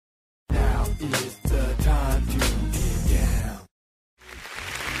It's the time to get down.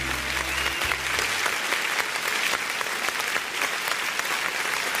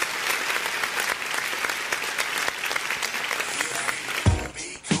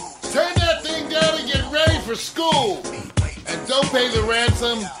 Turn that thing down and get ready for school. And don't pay the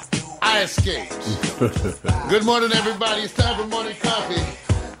ransom. I escaped. Good morning, everybody. It's time for morning coffee.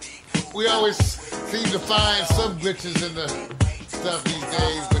 We always seem to find some glitches in the stuff these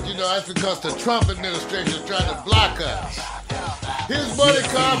days, but you know, that's because the Trump administration is trying to block us. Here's morning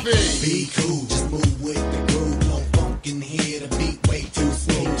coffee. Be cool, just move with the groove. No funk in here, the beat way too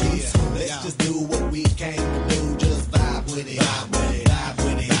slow. Yeah. Let's just do what we came to do. Just vibe with it, vibe with it, vibe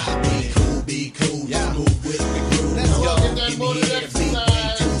with it. Be cool, just move with the groove. Let's no go get that funk morning in here, the beat way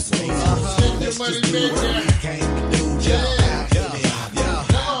too exercise. slow. Let's Let's just just do do what what we we came to do. Just vibe with it.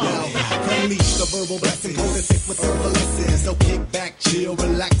 Unleash the verbal blessing, poetic with verbal lessons. So kick back, chill,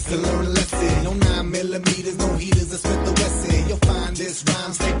 relax, and learn a lesson. No 9mm, no heaters, a Smith & Wesson. You'll find this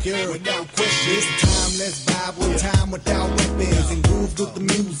rhyme secure without question. It's time, let's vibe with time without weapons. And groove with the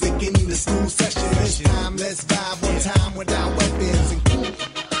music in the smooth session. It's time, let's vibe with time without weapons. And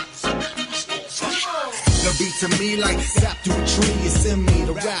the beat to me like sap to a tree. It's in me.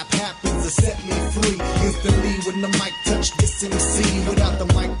 The rap happens to set me free. Instantly when the mic touch this MC. Without the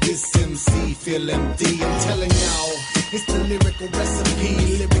mic, this MC feel empty. I'm telling y'all, it's the lyrical recipe.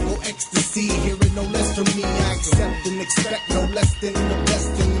 Lyrical ecstasy. Hearing no less from me. I accept and expect no less than the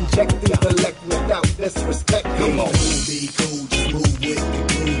best. And inject intellect without disrespect. Come on. Be cool, just move with the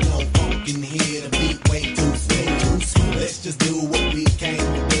groove. No funk in here. The beat way too slow. Let's just do what we came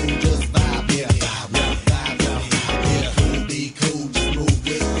to do. Just vibe, yeah.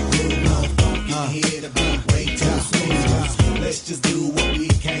 Let's just do what we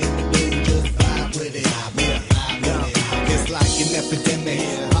came to do. Just vibe with it. It's like an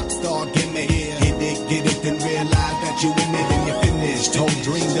epidemic. Pop star gimmick. Get it, then realize that you in it and you're finished. Whole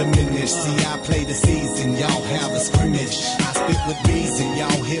dream diminished. See, I play the season. Y'all have a scrimmage. I spit with reason.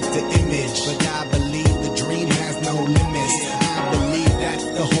 Y'all hip the image. But I believe the dream has no limits. I believe that's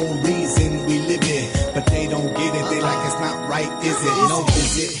the whole reason we live it. But they don't get it. They like it's not right, is it? No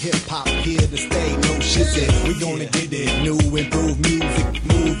visit. Hip hop here to stay. No shit. We gonna get it. New improved music.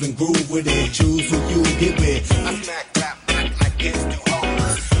 Move and groove with it. Choose who you get with. I smack rap back like it's too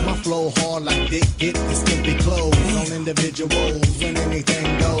hard. My flow hard like Dick get the skimpy clothes on individuals when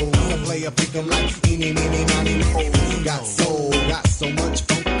anything goes. I play a pick 'em like eeny, meeny, miny, mo. Got soul, got so much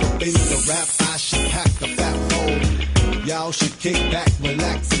funk up in the rap. I should pack a fat fold. Y'all should kick back,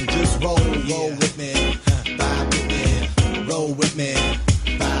 relax, and just roll with me, vibe with me, roll with me,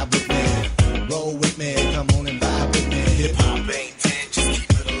 vibe with me, roll with me. Come on and vibe with me. Hip hop ain't dead, just keep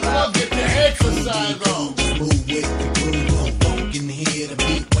it alive. I'll get the exercise on. Just move with the groove. No funk in here, the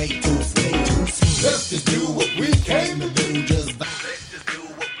beat way too slow. Let's just do what we came to do. Just vibe. Let's just do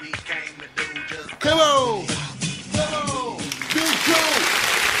what we came to do. Just vibe. Come on. Come on. Be cool.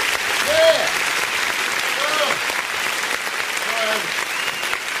 Yeah. All right.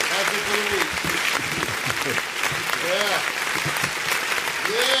 Happy for the week. Yeah.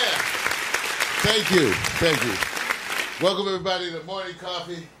 Yeah. Thank you. Thank you. Welcome, everybody, to Morning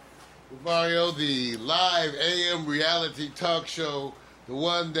Coffee with Mario, the live AM reality talk show, the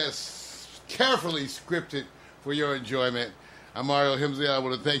one that's carefully scripted for your enjoyment. I'm Mario Hemsley. I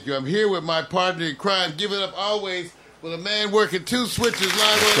want to thank you. I'm here with my partner in crime. Give it up always with a man working two switches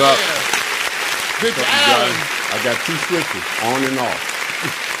live on air. Victor Allen. I got two switches, on and off.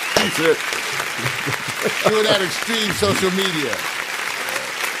 That's it. Doing that extreme social media.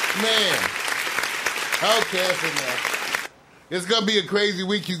 Man. Okay, that's enough. It's going to be a crazy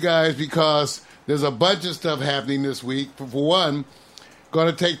week, you guys, because there's a bunch of stuff happening this week. For one,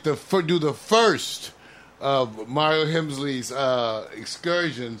 going to do the first of Mario Hemsley's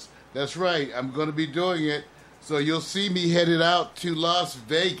excursions. That's right, I'm going to be doing it. So you'll see me headed out to Las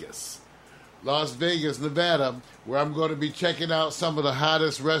Vegas, Nevada, where I'm going to be checking out some of the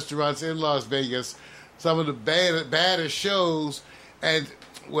hottest restaurants in Las Vegas, some of the baddest shows, and,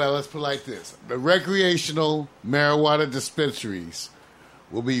 well, let's put it like this. The recreational marijuana dispensaries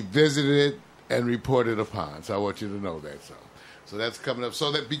will be visited and reported upon. So I want you to know that. So that's coming up.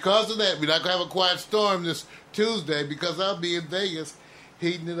 So that because of that, we're not going to have a quiet storm this Tuesday because I'll be in Vegas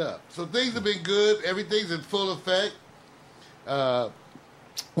heating it up. So things have been good. Everything's in full effect. I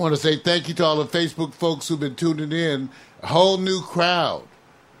want to say thank you to all the Facebook folks who've been tuning in. A whole new crowd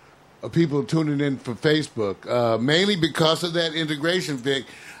of people tuning in for Facebook, mainly because of that integration, Vic.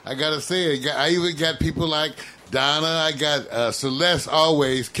 I got to say, I even got people like Donna. I got Celeste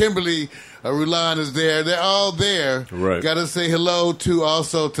always. Kimberly Rulan is there. They're all there. Right. Got to say hello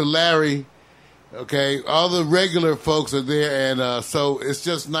to Larry Okay, all the regular folks are there, and so it's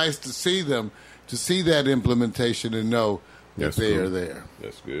just nice to see them, to see that implementation and know that That's they cool. are there.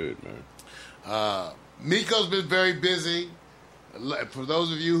 That's good, man. Miko's been very busy. For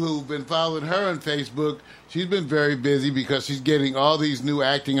those of you who've been following her on Facebook, she's been very busy because she's getting all these new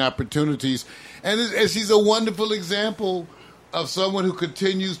acting opportunities. And she's a wonderful example of someone who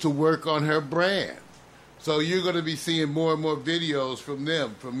continues to work on her brand. So you're going to be seeing more and more videos from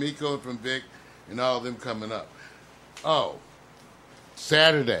them, from Miko and from Vic, and all of them coming up. Oh,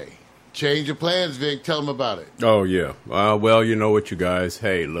 Saturday. Change of plans, Vic. Tell them about it. Oh, yeah. Well, you know what, you guys.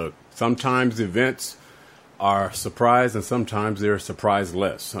 Hey, look, sometimes events are surprise and sometimes they're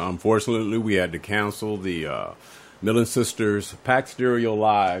surprise-less. Unfortunately, we had to cancel the Millen Sisters Pack Stereo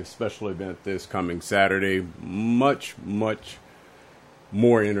Live special event this coming Saturday. Much, much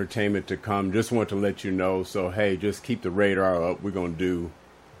more entertainment to come. Just want to let you know. So, hey, just keep the radar up. We're going to do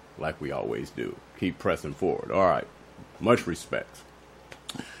like we always do. Keep pressing forward. All right. Much respect.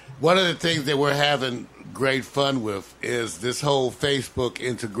 One of the things that we're having great fun with is this whole Facebook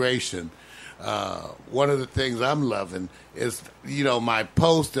integration. One of the things I'm loving is, my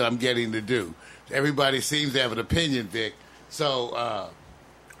post that I'm getting to do. Everybody seems to have an opinion, Vic. So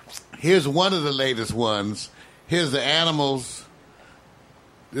here's one of the latest ones. Here's the animals.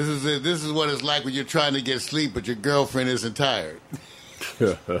 This is it. This is what it's like when you're trying to get sleep, but your girlfriend isn't tired.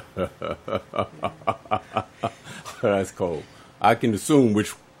 That's cold. I can assume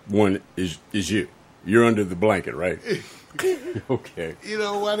which one is you. You're under the blanket, right? Okay. You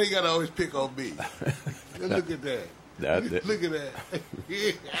know why they gotta always pick on me? Look at that. That's it. Look at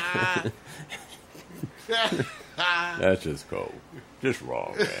that. That's just cold. Just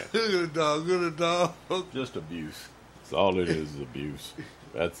wrong, man. Look at the dog. Look at the dog. Just abuse. That's all it is abuse.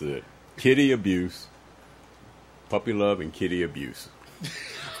 That's it. Kitty abuse. Puppy love and kitty abuse.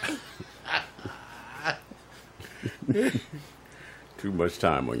 Too much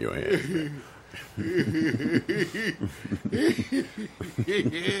time on your hands, man.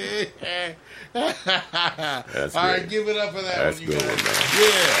 That's All right, great. give it up for that That's one, you good guys. one, man.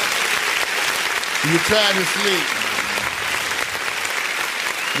 Yeah. You're trying to sleep.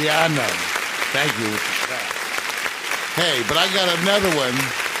 Yeah, I know. Thank you. Hey, but I got another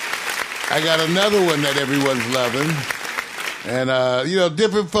one. That everyone's loving. And,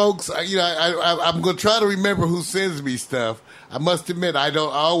 different folks, I'm going to try to remember who sends me stuff. I must admit, I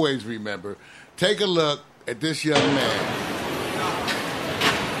don't always remember. Take a look at this young man.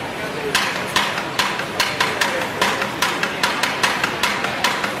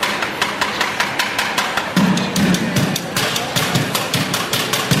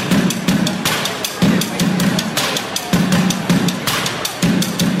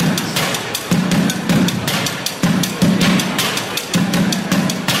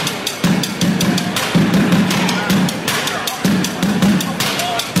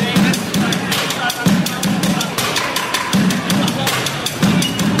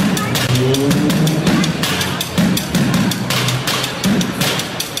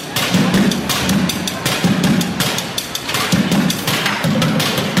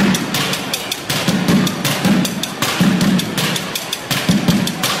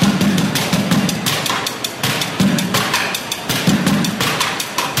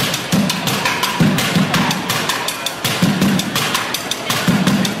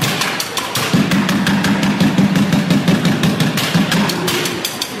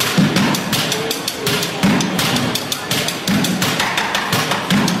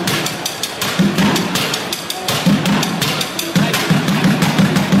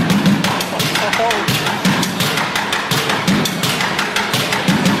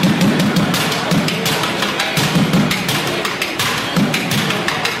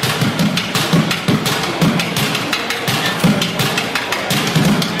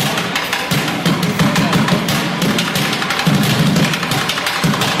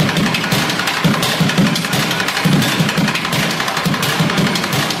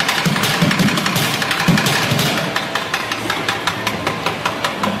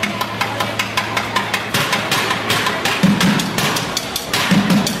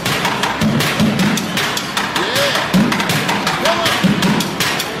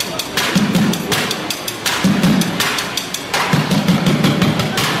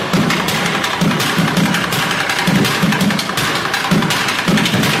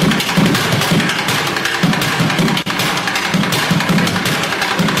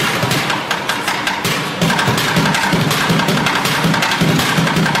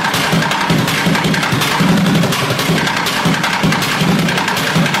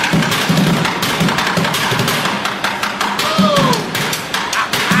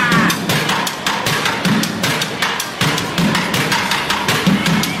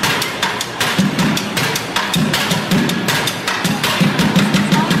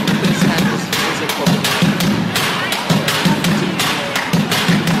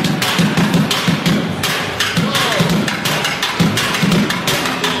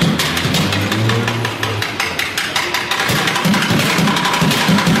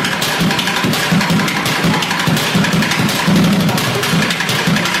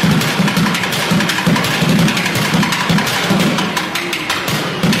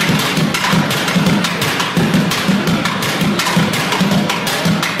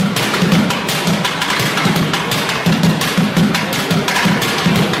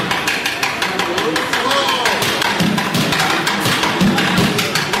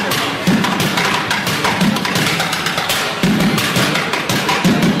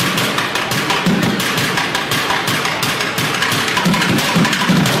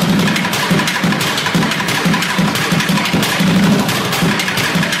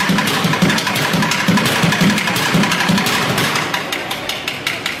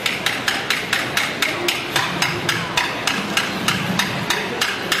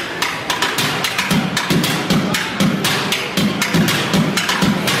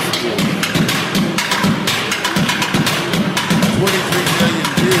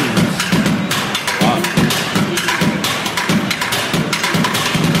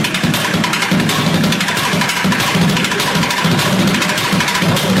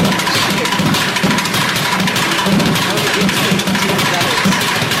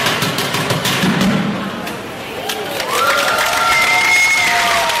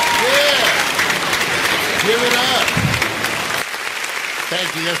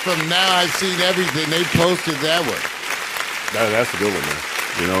 think that's from Now I've Seen Everything. They posted that one. That's a good one, man.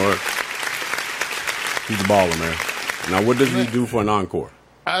 You know what? He's a baller, man. Now, what does he do for an encore?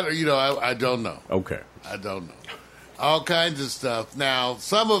 I don't know. Okay. I don't know. All kinds of stuff. Now,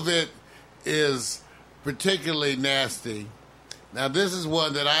 some of it is particularly nasty. Now, this is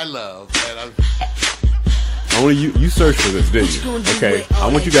one that I love. And only you searched for this, didn't you? Okay. I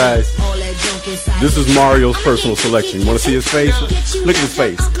want you guys. This is Mario's personal selection. You want to see his face? Look at his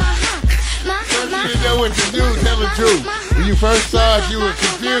face. you didn't know what to do. Tell the truth. When you first saw it, you were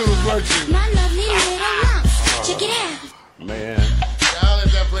confused, weren't you? Check it out. Man. Y'all let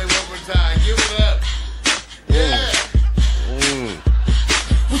that play one more time. Give it up. Yeah.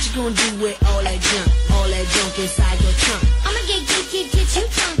 What you gonna do with all that junk inside your trunk? I'ma get you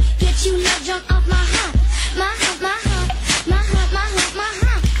drunk, get you love drunk off my hump, my hump, my hump, my hump, my hump, my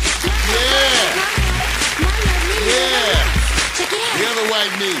hump. Yeah. My lovely Yeah. Check it out. The other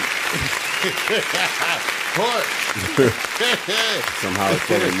white meat. Pork. Somehow it's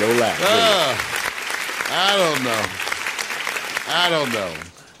put in your lap. I don't know.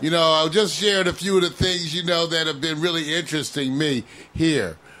 You know, I just shared a few of the things, that have been really interesting me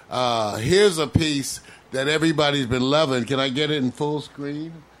here. Here's a piece that everybody's been loving. Can I get it in full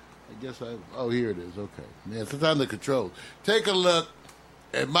screen? Here it is. Okay. Man, it's on the controls. Take a look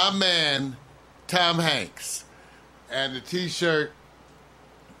at my man, Tom Hanks, and the T-shirt.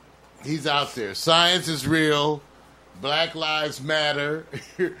 He's out there. Science is real. Black lives matter.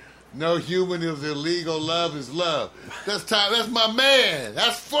 No human is illegal. Love is love. That's Tom. That's my man.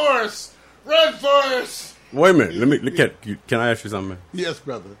 That's Forrest. Run, Forrest. Wait a minute. Let me look at. Can I ask you something? Yes,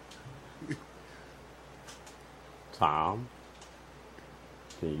 brother. Tom,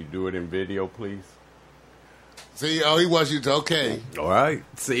 can you do it in video, please? See, he wants you to. Okay. All right.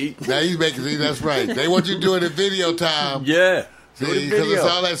 See. Now he's making. See, that's right. They want you to do it in video, Tom. Yeah. See, because it's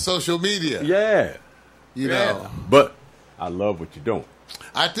all that social media. Yeah. You know. But I love what you're doing.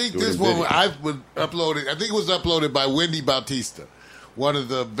 I think Do it this in one video. I would upload it. I think it was uploaded by Wendy Bautista, one of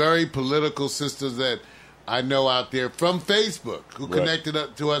the very political sisters that I know out there from Facebook, who Right. connected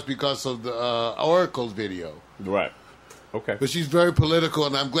up to us because of the Oracle's video. Right. Okay. But she's very political,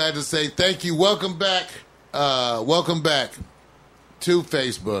 and I'm glad to say thank you. Welcome back. Welcome back to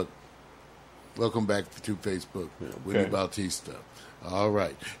Facebook. Welcome back to Facebook, Wendy Bautista. All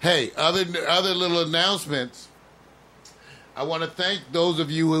right. Hey, other little announcements. I want to thank those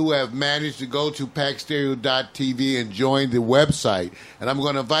of you who have managed to go to packstereo.tv and join the website. And I'm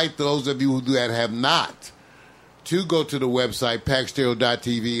going to invite those of you that have not to go to the website,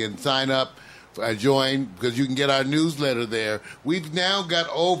 packstereo.tv, and sign up, join, because you can get our newsletter there. We've now got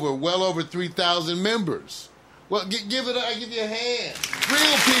well over 3,000 members. Well, I give you a hand.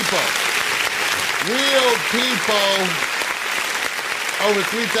 Real people. Over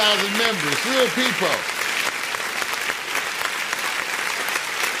 3,000 members. Real people.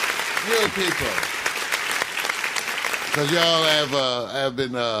 Because y'all have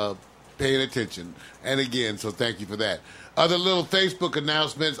been paying attention. And again, so thank you for that. Other little Facebook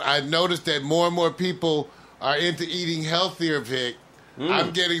announcements. I've noticed that more and more people are into eating healthier, Vic.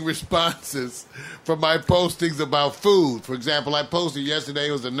 I'm getting responses from my postings about food. For example, I posted yesterday,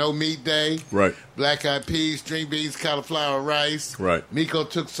 it was a no-meat day. Right. Black eyed peas, string beans, cauliflower rice. Right. Miko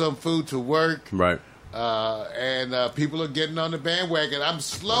took some food to work. Right. And people are getting on the bandwagon. I'm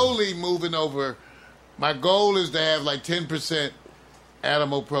slowly moving over. My goal is to have like 10%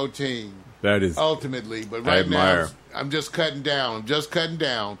 animal protein. That is ultimately, but I right now admire. I'm just cutting down.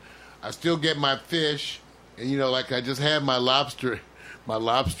 I still get my fish, and like I just had my lobster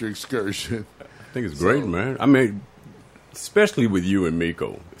excursion. I think it's great, man. I mean, especially with you and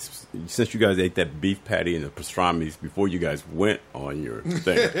Miko. Since you guys ate that beef patty and the pastrami's before you guys went on your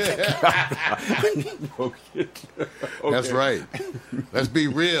thing. Okay. That's right. Let's be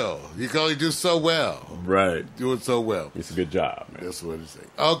real. You can only do so well. Right. Do it so well. It's a good job, man. That's what it's saying.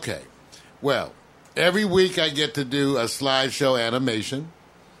 Okay. Well, every week I get to do a slideshow animation,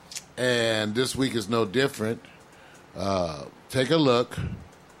 and this week is no different. Take a look.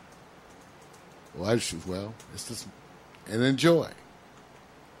 Well, it's just, and enjoy.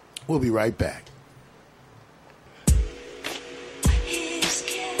 We'll be right back.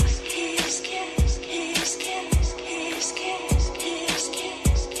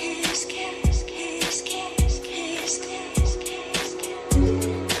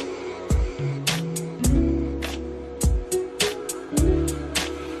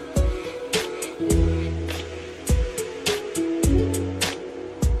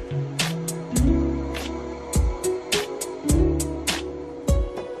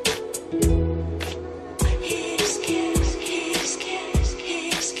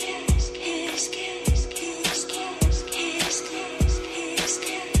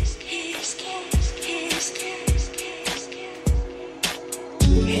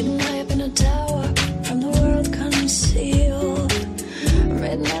 hidden high up in a tower from the world concealed.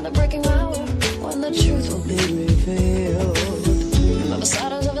 Midnight, the breaking hour, when the truth will be revealed. The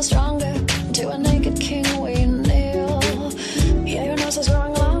beside of a stronger, to a naked king we kneel. Yeah, your nose is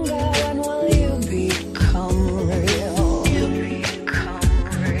growing longer, when will you become real? You become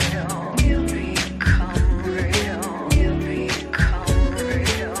real. You become real. You become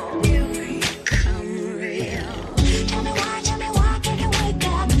real. You become real. Tell me why can you wake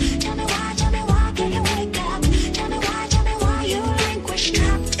up? Tell me why can you wake up? Tell me why you languish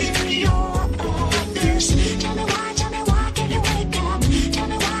trapped in your abyss. Tell me why can you wake up? Tell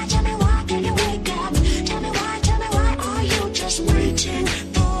me why can you wake up? Tell me why are you just waiting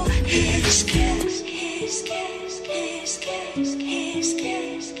for his kiss? His kiss, his kiss, his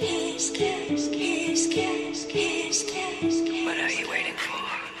kiss, his kiss, his kiss, his kiss. What are you waiting for?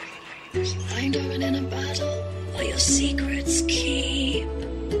 Lying dormant in a battle, all your secrets keep.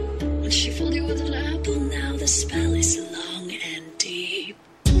 When she fooled you with an apple, now the spell is long and deep.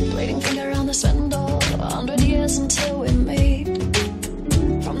 Bleeding finger on the spindle, 100 years until we meet.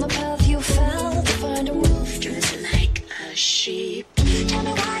 From the path you fell to find a wolf dressed like a sheep. Tell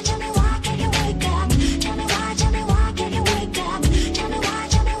me why can you wake up? Tell me why can you wake up? Tell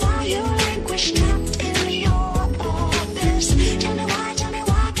me why you languish trapped in your abyss. Tell me why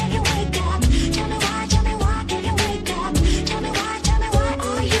can you wake up? Tell me why can you wake up? Tell me why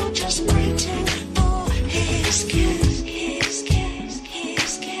are you just waiting for his kiss? His kiss,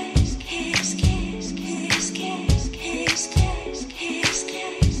 his kiss, his kiss, his kiss, his kiss, his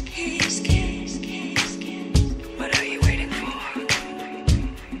kiss, his kiss, his kiss. What are you waiting for?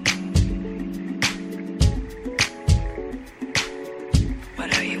 What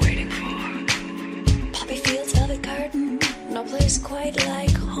are you waiting for? Poppy fields, velvet curtain, no place quite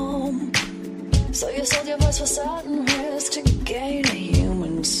like home. So you sold your voice for certain risk to gain a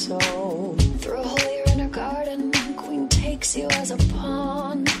human soul. Through a hole you're in her garden, queen takes you as a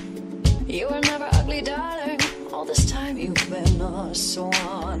pawn. You were never ugly, darling. All this time you've been a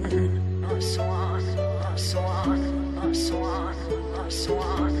swan. A swan, a swan, a swan, a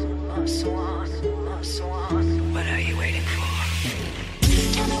swan, a swan, a swan. What are you waiting for?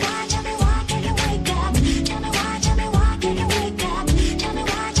 Tell me why can you wake up? Tell me why can you wake up? Tell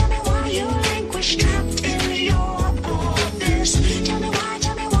me why you languish trapped in your abyss. Tell me why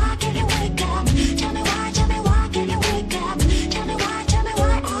can you wake up? Tell me why can you wake up? Tell me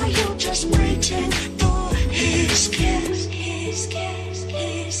why are you just waiting for his kiss? His kiss,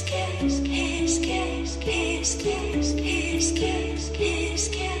 his kiss, his kiss, his kiss, his kiss, his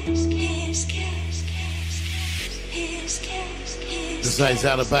kiss, his kiss, his kiss, his This night's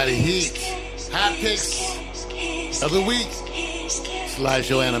Out of Body Heat. Hot picks of the week.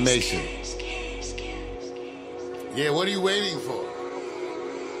 Slideshow animation. Yeah, what are you waiting for?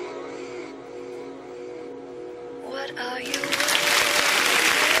 What are you?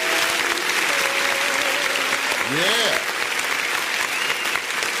 Yeah.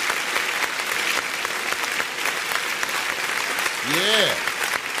 Yeah.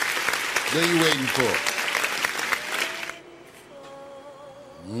 What are you waiting for?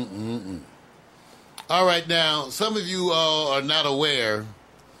 All right, now, some of you all are not aware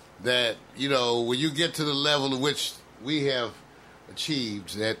that, you know, when you get to the level in which we have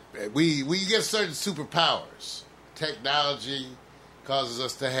achieved, that we get certain superpowers. Technology causes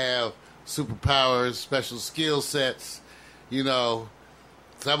us to have superpowers, special skill sets. You know,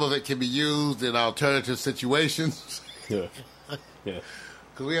 some of it can be used in alternative situations. Yeah. Yeah.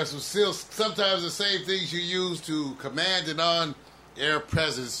 Because we have some skills. Sometimes the same things you use to command an on-air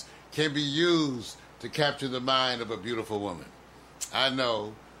presence can be used to capture the mind of a beautiful woman. I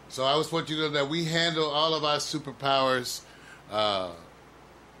know. So I just want you to know that we handle all of our superpowers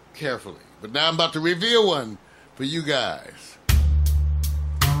carefully. But now I'm about to reveal one for you guys.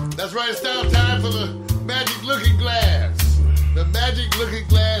 That's right, it's now time for the magic looking glass. The magic looking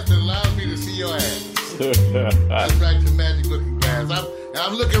glass that allows me to see your ass. That's right, the magic looking glass.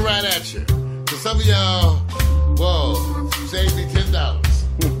 I'm looking right at you. So some of y'all, whoa, save me $10.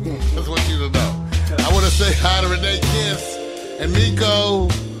 That's what you to know. I want to say hi to Renee Kiss and Miko.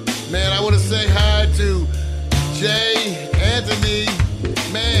 Man, I want to say hi to Jay, Anthony.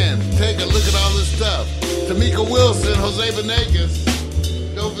 Man, take a look at all this stuff. Tamika Wilson, Jose Venegas.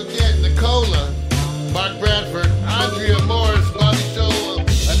 Don't forget Nicola, Mark Bradford, Andrea Morris, Bobby Shoal,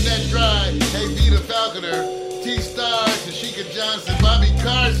 Annette Dry, Hey Vita Falconer, T-Star, Tashika Johnson, Bobby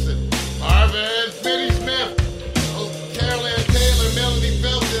Carson, Marvin, Smitty Smith, Carol Ann Taylor, Melanie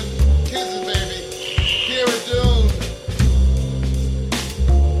Felton, Kisses Baby, Kira Dune,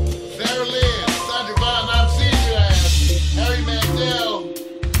 Sarah Lynn, Sandra Vaughn, I'm seeing your ass, Harry Mandel,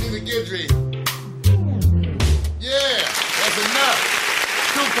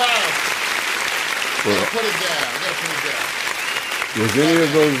 powerful. Well, Put it down. Gotta put it down. was any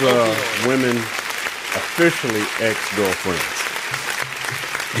of those women officially ex-girlfriends?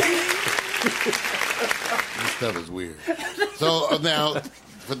 This stuff is weird. So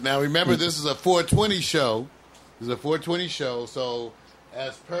now remember, this is a 420 show. This is a 420 show. So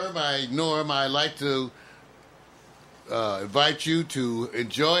as per my norm, I like to invite you to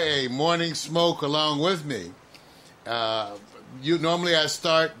enjoy a morning smoke along with me. Normally I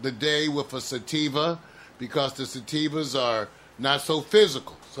start the day with a sativa because the sativas are not so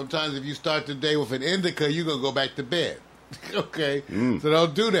physical. Sometimes if you start the day with an indica, you're going to go back to bed. Okay? So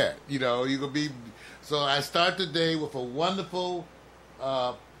don't do that. You know, you're going to be... So I start the day with a wonderful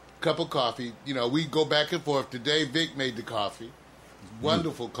cup of coffee. You know, we go back and forth. Today, Vic made the coffee.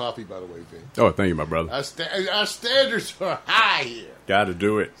 Wonderful coffee, by the way, Vic. Oh, thank you, my brother. Our standards are high here. Got to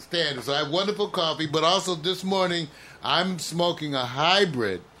do it. Standards. So I have wonderful coffee, but also this morning I'm smoking a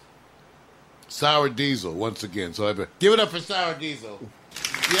hybrid sour diesel once again. So give it up for sour diesel.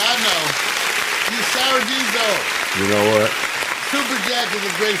 Yeah, I know. You sour diesel. You know what? Super Jack is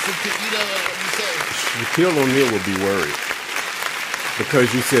a great, you know what you say. Shaquille O'Neal would be worried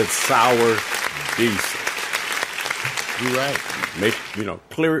because you said sour diesel. You're right. Make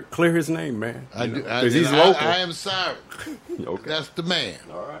clear his name, man. Because he's local. I am sorry. Okay. That's the man.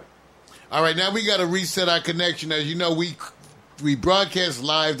 All right. Now we got to reset our connection. As you know, we broadcast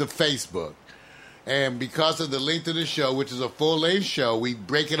live to Facebook, and because of the length of the show, which is a full-length show, we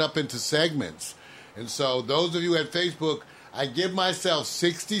break it up into segments. And so, those of you at Facebook, I give myself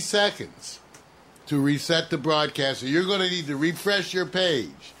 60 seconds to reset the broadcast. So you're going to need to refresh your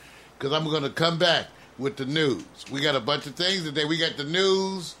page because I'm going to come back with the news. We got a bunch of things today. We got the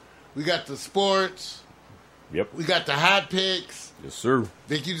news. We got the sports. Yep. We got the hot picks. Yes, sir.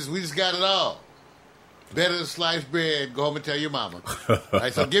 Vic, we just got it all. Better than sliced bread. Go home and tell your mama. All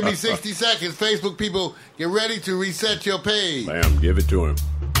right, so give me 60 seconds. Facebook people, get ready to reset your page. Bam, give it to him.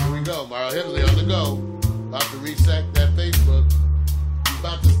 Here we go. Mario Henley on the go. About to reset that Facebook.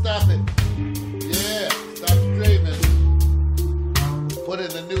 About to stop it. Yeah, stop streaming. Put in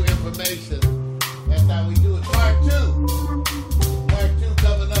the new information. That's how we do it. Part 2. Part 2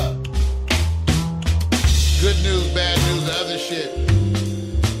 coming up. Good news, bad news, the other shit.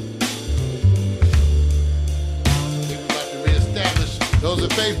 We're about to reestablish. Those at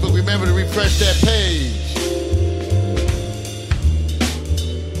Facebook, remember to refresh that page.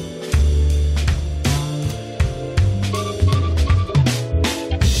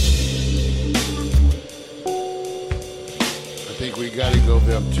 I think we got to go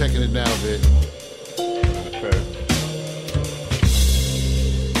there. I'm checking it now, Vic. Okay.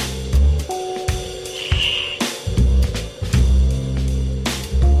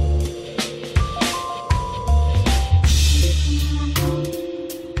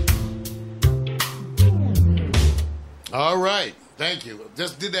 All right. Thank you.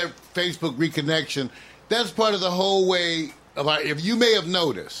 Just did that Facebook reconnection. That's part of the whole way of our, if you may have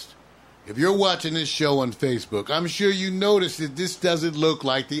noticed, if you're watching this show on Facebook, I'm sure you noticed that this doesn't look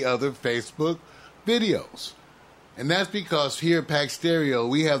like the other Facebook videos. And that's because here at Pack Stereo,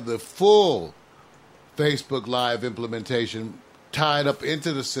 we have the full Facebook Live implementation tied up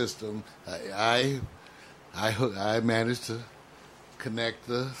into the system. I managed to connect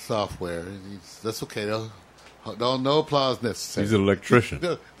the software. That's okay, though. No applause necessary. He's an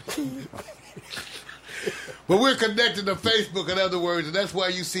electrician. But we're connected to Facebook, in other words, and that's why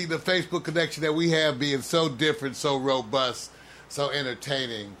you see the Facebook connection that we have being so different, so robust, so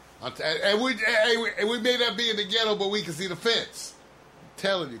entertaining. And we may not be in the ghetto, but we can see the fence. I'm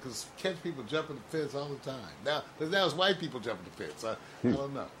telling you, because catch people jumping the fence all the time. Now it's white people jumping the fence. I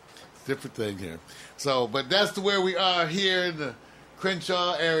don't know. It's a different thing here. So, but that's where we are here in the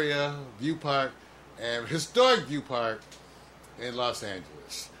Crenshaw area, View Park, and historic View Park in Los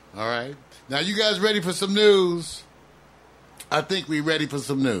Angeles. All right? Now, you guys ready for some news? I think we're ready for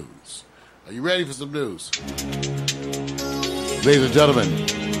some news. Are you ready for some news? Ladies and gentlemen,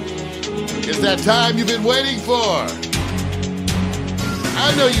 it's that time you've been waiting for.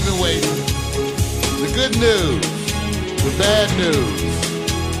 I know you've been waiting. The good news, the bad news,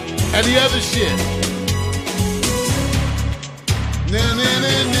 and the other shit.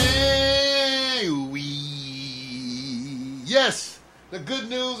 Yes, the good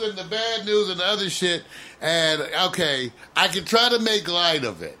news and the bad news and the other shit. And, okay, I can try to make light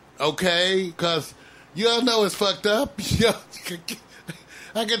of it, okay? Because you all know it's fucked up.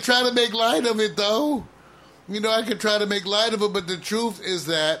 I can try to make light of it, though. You know, I can try to make light of it, but the truth is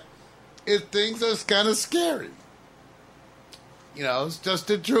that things are kind of scary. You know, it's just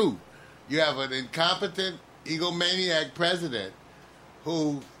the truth. You have an incompetent, egomaniac president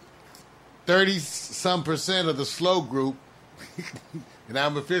who 30-some% of the slow group, and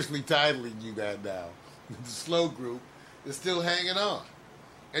I'm officially titling you that now, the slow group is still hanging on.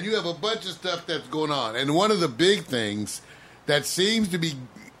 And you have a bunch of stuff that's going on. And one of the big things that seems to be,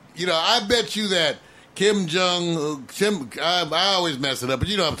 I bet you that I always mess it up, but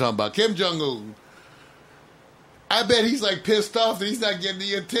you know what I'm talking about. Kim Jong-un, I bet he's like pissed off that he's not getting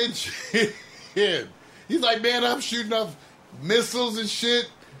the attention. He's like, man, I'm shooting off missiles and shit,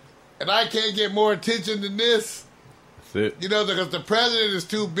 and I can't get more attention than this. That's it. Because the president is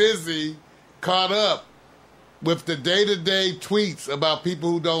too busy, caught up with the day-to-day tweets about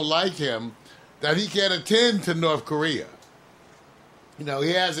people who don't like him, that he can't attend to North Korea.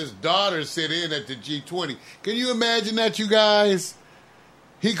 He has his daughter sit in at the G20. Can you imagine that, you guys?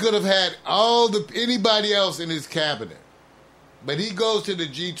 He could have had anybody else in his cabinet. But he goes to the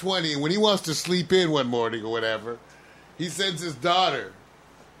G20, and when he wants to sleep in one morning or whatever, he sends his daughter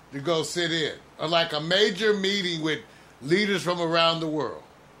to go sit in. Like a major meeting with leaders from around the world.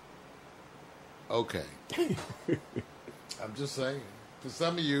 Okay. I'm just saying. For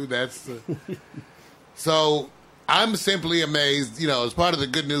some of you, that's the... So, I'm simply amazed, as part of the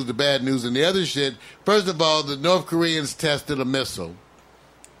good news, the bad news, and the other shit. First of all, the North Koreans tested a missile,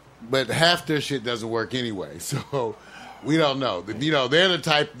 but half their shit doesn't work anyway. So, we don't know. They're the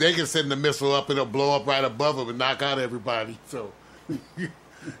type, they can send the missile up and it'll blow up right above them and knock out everybody. So,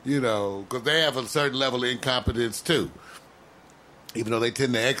 because they have a certain level of incompetence too. Even though they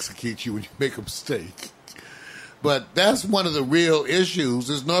tend to execute you when you make a mistake. But that's one of the real issues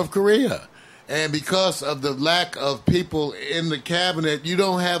is North Korea. And because of the lack of people in the cabinet, you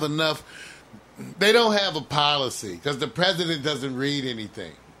don't have enough. They don't have a policy because the president doesn't read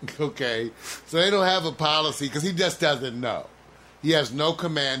anything. Okay? So they don't have a policy because he just doesn't know. He has no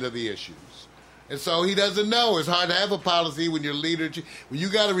command of the issues. And so he doesn't know. It's hard to have a policy when your leader, when you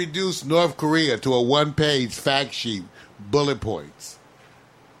got to reduce North Korea to a one-page fact sheet, bullet points.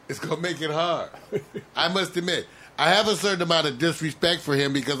 It's going to make it hard. I must admit, I have a certain amount of disrespect for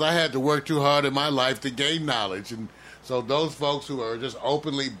him because I had to work too hard in my life to gain knowledge. And so those folks who are just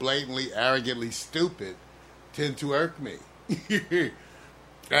openly, blatantly, arrogantly stupid tend to irk me.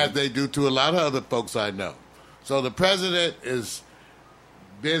 As they do to a lot of other folks I know. So the president is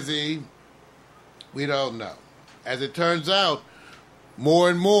busy. We don't know. As it turns out, more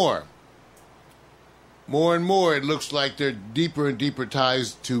and more, it looks like they're deeper and deeper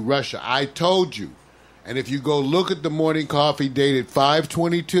ties to Russia. I told you. And if you go look at the morning coffee dated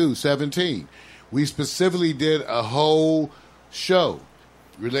 5/22/17, we specifically did a whole show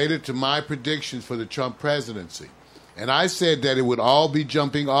related to my predictions for the Trump presidency. And I said that it would all be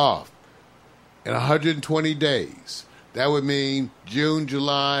jumping off in 120 days. That would mean June,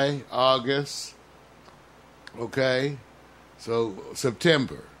 July, August, okay? So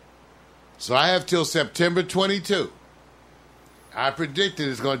September. So I have till September 22. I predicted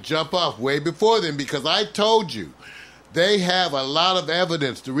it's going to jump off way before then because I told you they have a lot of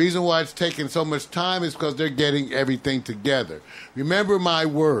evidence. The reason why it's taking so much time is because they're getting everything together. Remember my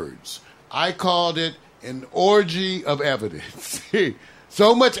words. I called it an orgy of evidence.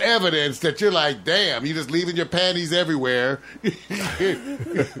 So much evidence that you're like, damn, you're just leaving your panties everywhere.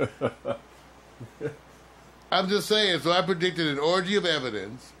 I'm just saying. So I predicted an orgy of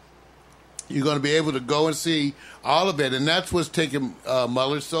evidence. You're going to be able to go and see all of it. And that's what's taking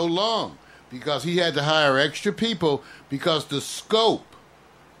Mueller so long. Because he had to hire extra people because the scope.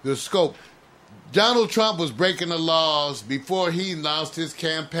 Donald Trump was breaking the laws before he announced his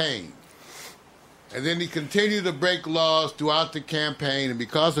campaign. And then he continued to break laws throughout the campaign. And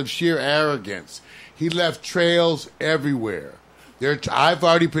because of sheer arrogance, he left trails everywhere. I've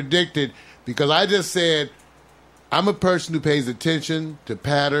already predicted, because I just said, I'm a person who pays attention to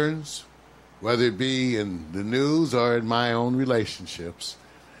patterns, whether it be in the news or in my own relationships.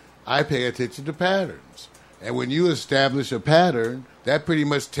 I pay attention to patterns. And when you establish a pattern, that pretty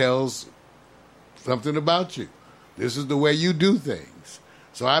much tells something about you. This is the way you do things.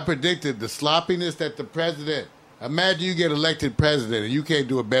 So I predicted the sloppiness that the president, imagine you get elected president and you can't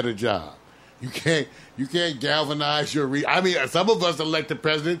do a better job. You can't galvanize your, some of us elected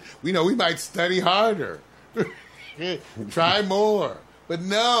president, we might study harder. Try more. But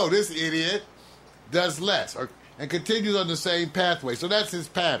no, this idiot does less and continues on the same pathway. So that's his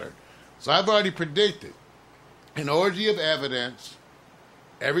pattern. So I've already predicted an orgy of evidence,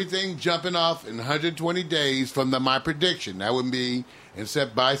 everything jumping off in 120 days from my prediction. That would be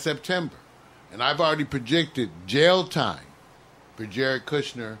by September. And I've already predicted jail time for Jared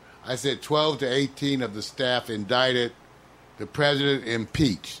Kushner. I said 12 to 18 of the staff indicted, the president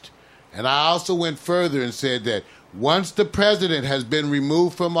impeached. And I also went further and said that once the president has been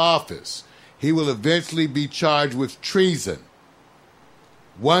removed from office, he will eventually be charged with treason.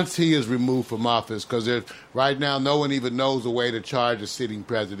 Once he is removed from office, because right now no one even knows a way to charge a sitting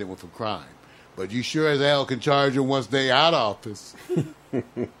president with a crime. But you sure as hell can charge them once they out of office.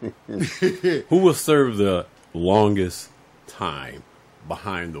 Who will serve the longest time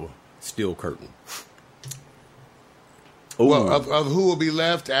behind the steel curtain? Well, of who will be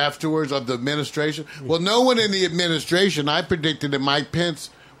left afterwards of the administration? Well, no one in the administration. I predicted that Mike Pence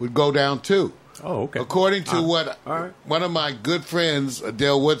would go down too. Oh, okay. According to what all right. one of my good friends,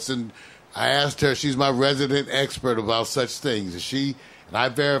 Adele Woodson, I asked her, she's my resident expert about such things. And I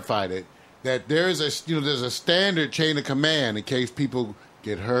verified it, that there's a standard chain of command in case people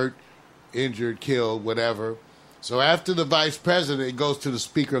get hurt, injured, killed, whatever. So after the vice president, it goes to the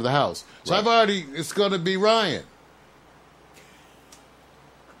Speaker of the House. So Right. it's going to be Ryan.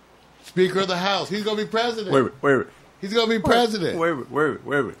 Speaker of the House. He's going to be president. Wait. He's going to be president. Wait.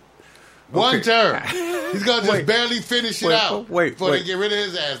 One Okay. term. He's going to just Wait. barely finish it Wait, out wait, before wait. they get rid of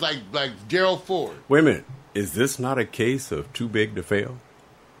his ass, like Gerald Ford. Wait a minute. Is this not a case of too big to fail?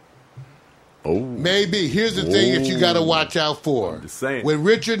 Oh. Maybe. Here's the thing that you got to watch out for. I'm just saying. When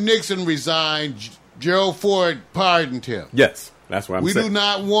Richard Nixon resigned, Gerald Ford pardoned him. Yes. That's what I'm We saying. do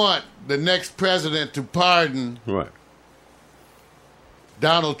not want the next president to pardon Right.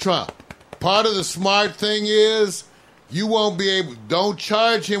 Donald Trump. Part of the smart thing is you won't be able, don't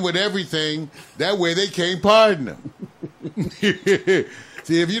charge him with everything. That way they can't pardon him.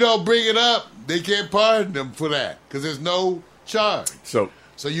 See, if you don't bring it up, they can't pardon him for that because there's no charge. So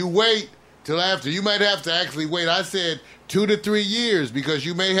You wait till after. You might have to actually wait. I said 2 to 3 years because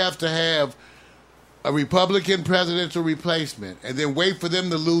you may have to have a Republican presidential replacement and then wait for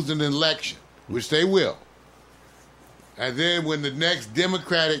them to lose an election, which they will. And then when the next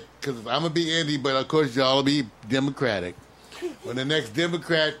Democratic, because I'm going to be Indy, but of course y'all will be Democratic. When the next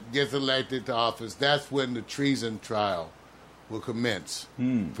Democrat gets elected to office, that's when the treason trial will commence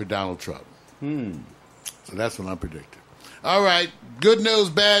for Donald Trump. So that's what I'm predicting. All right, good news,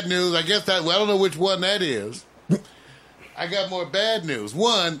 bad news. I guess I don't know which one that is. I got more bad news.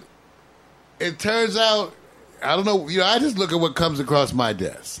 One, it turns out, I don't know, I just look at what comes across my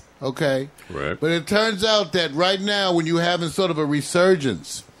desk, okay? Right. But it turns out that right now, when you're having sort of a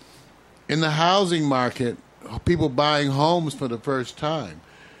resurgence in the housing market, people buying homes for the first time,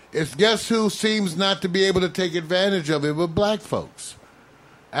 it's guess who seems not to be able to take advantage of it but black folks.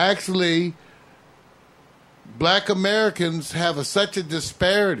 Actually, black Americans have such a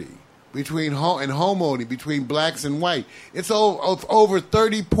disparity between homeowning between blacks and white. It's over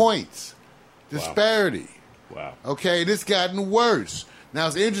 30 points disparity. wow. Okay, and it's gotten worse. Now,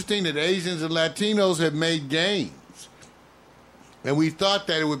 it's interesting that Asians and Latinos have made gains. And we thought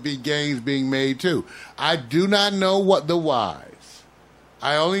that it would be gains being made, too. I do not know what the whys.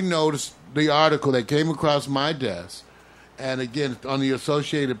 I only noticed the article that came across my desk, and again, on the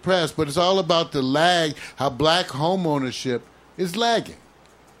Associated Press, but it's all about the lag, how black homeownership is lagging.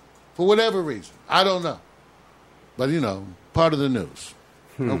 For whatever reason. I don't know. But, part of the news.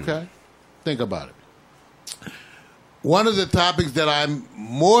 Okay? Think about it. One of the topics that I'm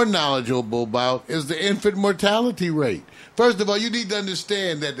more knowledgeable about is the infant mortality rate. First of all, you need to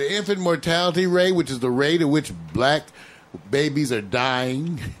understand that the infant mortality rate, which is the rate at which black babies are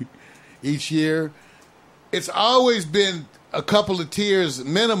dying each year, it's always been a couple of tiers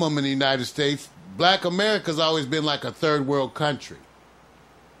minimum in the United States. Black America's always been like a third world country.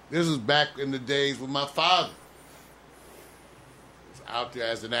 This was back in the days with my father. He was out there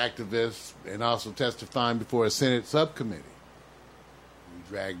as an activist and also testifying before a Senate subcommittee. He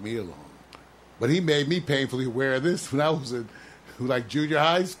dragged me along. But he made me painfully aware of this when I was in junior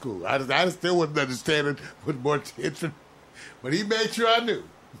high school. I still wasn't understanding what more attention, but he made sure I knew.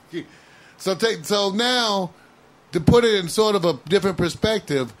 So now, to put it in sort of a different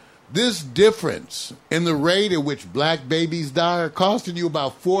perspective, this difference in the rate at which black babies die are costing you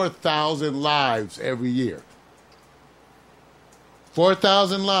about 4,000 lives every year.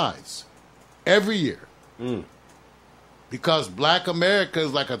 4,000 lives every year. Because black America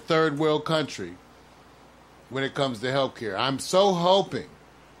is like a third world country when it comes to health care. I'm so hoping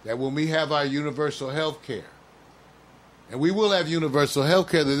that when we have our universal health care, and we will have universal health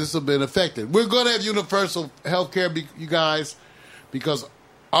care, that this will be affected. We're going to have universal health care, you guys, because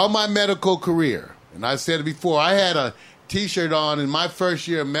all my medical career, and I said it before, I had a T-shirt on in my first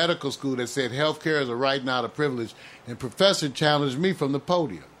year of medical school that said health care is a right, not a privilege, and Professor challenged me from the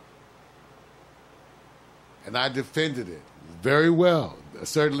podium. And I defended it very well,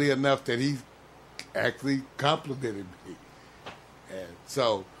 certainly enough that he actually complimented me. And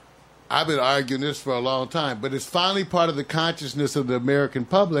so I've been arguing this for a long time, but it's finally part of the consciousness of the American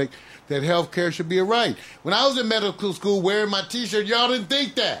public that health care should be a right. When I was in medical school wearing my T-shirt, y'all didn't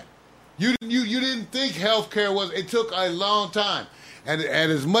think that. You didn't think health care was. It took a long time. And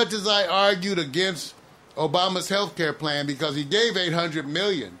as much as I argued against Obama's health care plan because he gave $800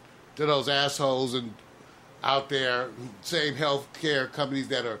 million to those assholes and out there, same health care companies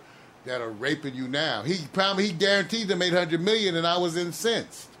that are raping you now. He guaranteed them $800 million, and I was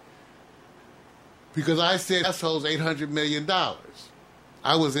incensed because I said assholes $800 million.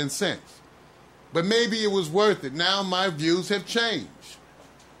 I was incensed, but maybe it was worth it. Now my views have changed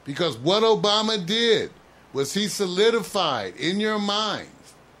because what Obama did was he solidified in your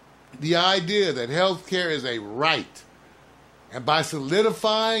minds the idea that health care is a right. And by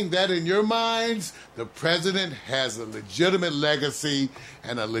solidifying that in your minds, the president has a legitimate legacy,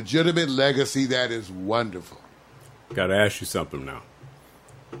 and a legitimate legacy that is wonderful. Got to ask you something now.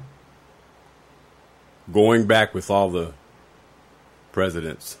 Going back with all the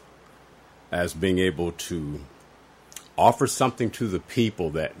presidents as being able to offer something to the people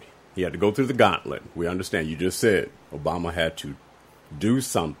that he had to go through the gauntlet. We understand. You just said Obama had to do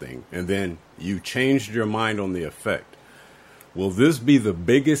something, and then you changed your mind on the effect. Will this be the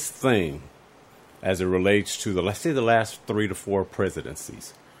biggest thing as it relates to let's say the last 3 to 4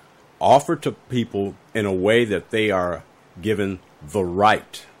 presidencies, offered to people in a way that they are given the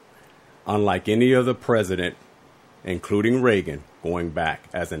right, unlike any other president, including Reagan, going back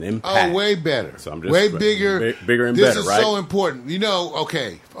as an impact? Oh, way better. So I'm just way bigger. Bigger and this better, is right? so important. You know,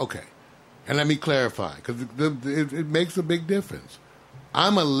 okay. And let me clarify, because it makes a big difference.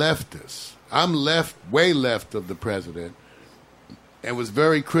 I'm a leftist. I'm way left of the president, and was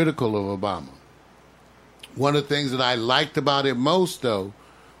very critical of Obama. One of the things that I liked about him most, though,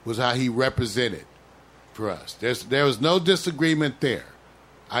 was how he represented for us. There was no disagreement there.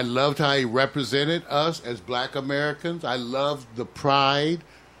 I loved how he represented us as black Americans. I loved the pride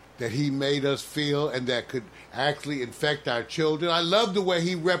that he made us feel and that could actually infect our children. I loved the way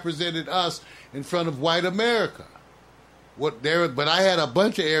he represented us in front of white America. But I had a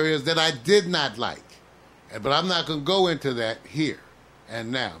bunch of areas that I did not like. But I'm not going to go into that here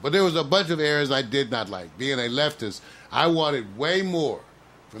and now. But there was a bunch of areas I did not like. Being a leftist, I wanted way more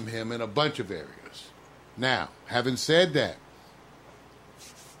from him in a bunch of areas. Now, having said that,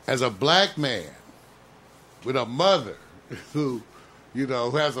 as a black man with a mother who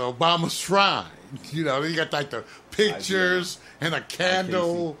has an Obama shrine, you got like the pictures and a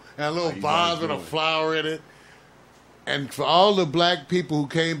candle and a little vase with a flower in it. And for all the black people who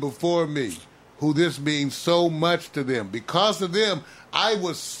came before me, who this means so much to them, because of them, I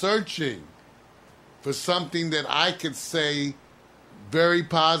was searching for something that I could say very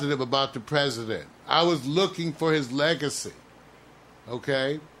positive about the president. I was looking for his legacy,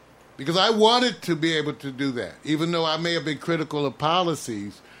 okay? Because I wanted to be able to do that. Even though I may have been critical of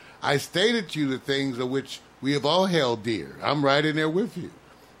policies, I stated to you the things of which we have all held dear. I'm right in there with you.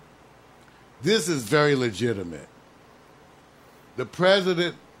 This is very legitimate. The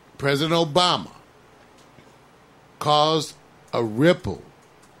President Obama, caused a ripple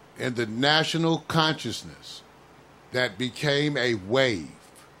in the national consciousness that became a wave.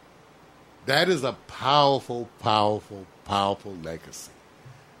 That is a powerful, powerful, powerful legacy.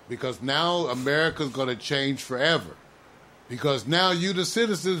 Because now America's going to change forever. Because now you, the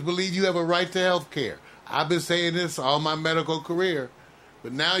citizens, believe you have a right to health care. I've been saying this all my medical career.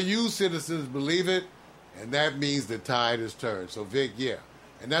 But now you, citizens, believe it, and that means the tide has turned. So, Vic, yeah.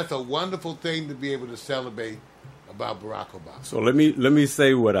 And that's a wonderful thing to be able to celebrate about Barack Obama. So let me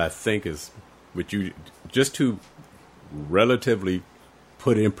say what I think is, with you, just to relatively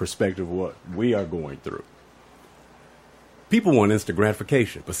put in perspective what we are going through. People want instant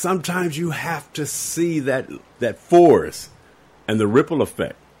gratification, but sometimes you have to see that force and the ripple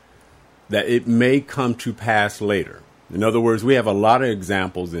effect that it may come to pass later. In other words, we have a lot of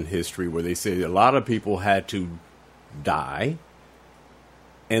examples in history where they say a lot of people had to die,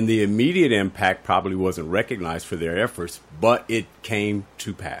 and the immediate impact probably wasn't recognized for their efforts, but it came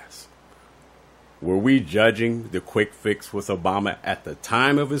to pass. Were we judging the quick fix with Obama at the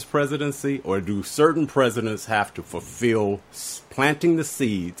time of his presidency, or do certain presidents have to fulfill planting the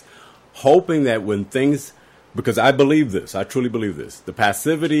seeds, hoping that when things, because I believe this, I truly believe this, the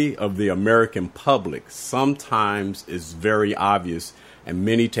passivity of the American public sometimes is very obvious, and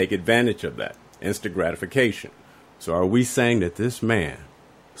many take advantage of that, instant gratification. So are we saying that this man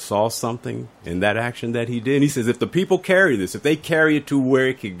saw something in that action that he did? And he says, if the people carry this, if they carry it to where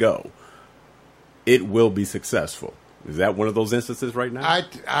it could go, it will be successful. Is that one of those instances right now?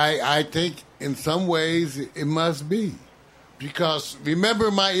 I think in some ways it must be. Because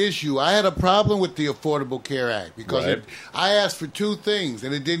remember my issue, I had a problem with the Affordable Care Act because Right. I asked for two things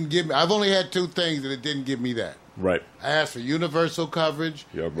and it didn't give me. I've only had two things and it didn't give me that. Right. I asked for universal coverage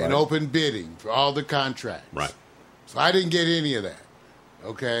Yeah, right. and open bidding for all the contracts. Right. So I didn't get any of that.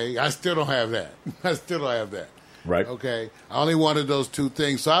 Okay, I still don't have that. I still don't have that. Right. Okay, I only wanted those two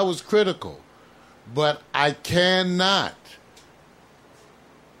things, so I was critical, but I cannot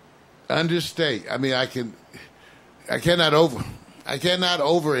understate. I mean, I cannot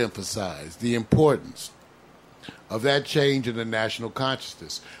overemphasize the importance of that change in the national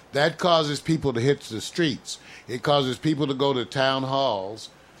consciousness. That causes people to hit the streets. It causes people to go to town halls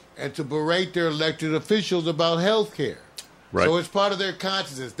and to berate their elected officials about health care. Right. So it's part of their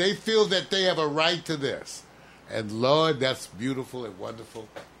consciousness. They feel that they have a right to this. And Lord, that's beautiful and wonderful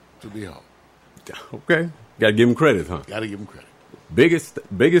to behold. Okay. Got to give them credit, huh? Got to give them credit.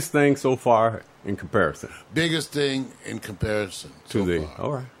 Biggest thing so far in comparison Biggest thing in comparison to so the. far.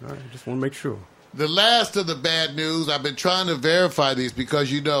 All right. Just want to make sure. The last of the bad news, I've been trying to verify these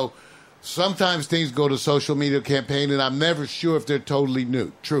because, sometimes things go to social media campaign and I'm never sure if they're totally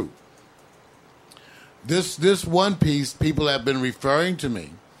true. This one piece people have been referring to me,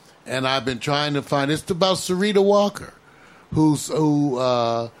 and I've been trying to find. It's about Sarita Walker, who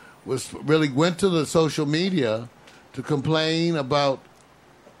went to the social media to complain about,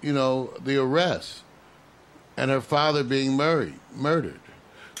 the arrest and her father being murdered.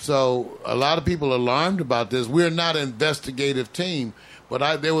 So a lot of people are alarmed about this. We're not an investigative team,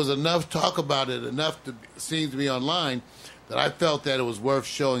 but there was enough talk about it, enough to seem to be online, that I felt that it was worth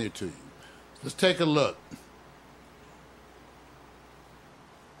showing it to you. Let's take a look.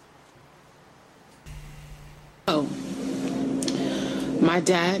 Oh, my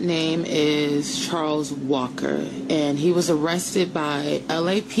dad's name is Charles Walker, and he was arrested by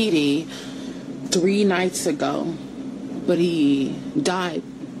LAPD 3 nights ago, but he died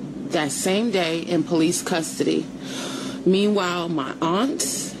that same day in police custody. Meanwhile, my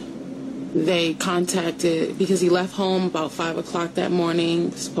aunts, they contacted, because he left home about 5 o'clock that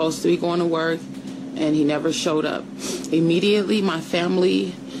morning, supposed to be going to work, and he never showed up. Immediately, my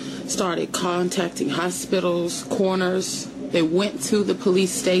family started contacting hospitals, coroners. They went to the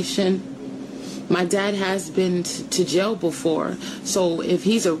police station. My dad has been to jail before, so if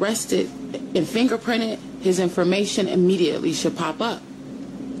he's arrested and fingerprinted, his information immediately should pop up.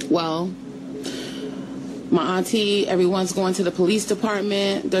 Well, my auntie, everyone's going to the police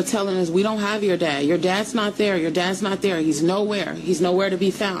department. They're telling us, we don't have your dad. Your dad's not there. Your dad's not there. He's nowhere. He's nowhere to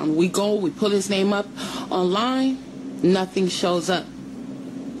be found. We go, we put his name up online. Nothing shows up.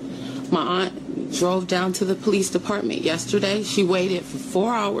 My aunt drove down to the police department yesterday. She waited for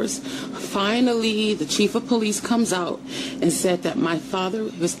 4 hours. Finally, the chief of police comes out and said that my father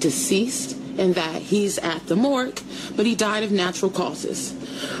was deceased and that he's at the morgue, but he died of natural causes.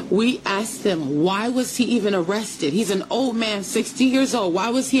 We asked them, why was he even arrested? He's an old man, 60 years old. Why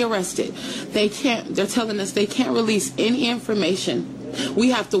was he arrested? They're telling us they can't release any information.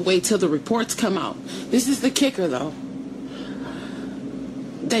 We have to wait till the reports come out. This is the kicker, though.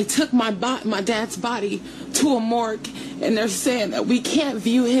 They took my dad's body to a morgue, and they're saying that we can't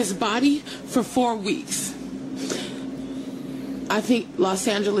view his body for 4 weeks. I think Los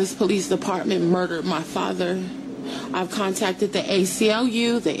Angeles Police Department murdered my father. I've contacted the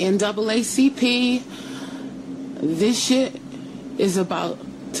ACLU, the NAACP. This shit is about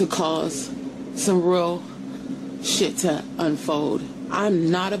to cause some real shit to unfold. I'm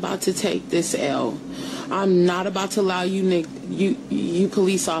not about to take this L. I'm not about to allow you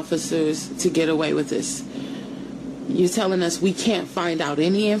police officers to get away with this. You're telling us we can't find out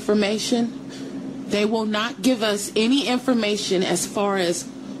any information? They will not give us any information as far as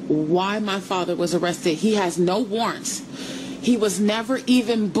why my father was arrested. He has no warrants. He was never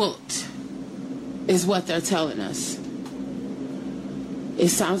even booked, is what they're telling us. It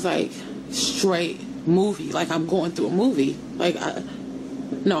sounds like straight movie, like I'm going through a movie.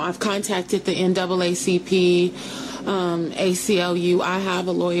 No, I've contacted the NAACP, ACLU. I have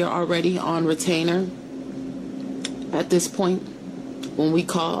a lawyer already on retainer. At this point, when we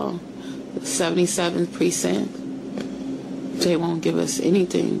call the 77th precinct, they won't give us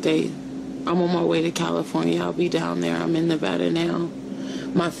anything. I'm on my way to California. I'll be down there. I'm in Nevada now.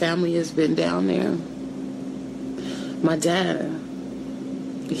 My family has been down there. My dad,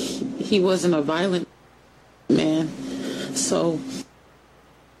 he wasn't a violent man. So,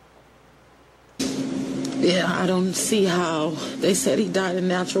 yeah, I don't see how. They said he died of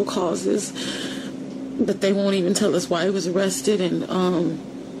natural causes, but they won't even tell us why he was arrested, and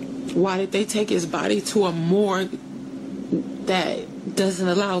why did they take his body to a morgue that doesn't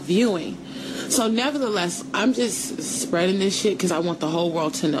allow viewing. So nevertheless, I'm just spreading this shit because I want the whole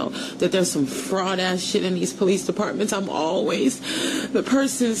world to know that there's some fraud ass shit in these police departments. I'm always the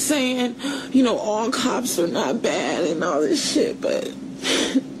person saying, you know, all cops are not bad and all this shit, but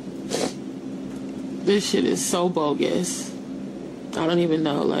this shit is so bogus. I don't even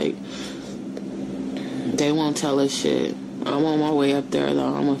know, like, they won't tell us shit. I'm on my way up there,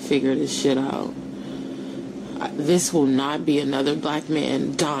 though. I'm gonna figure this shit out. This will not be another black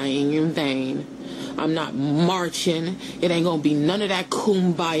man dying in vain. I'm not marching. It ain't gonna be none of that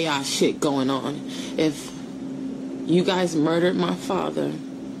kumbaya shit going on. If you guys murdered my father,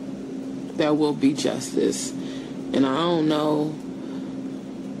 there will be justice. And I don't know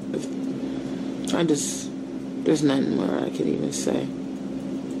if there's nothing more I can even say.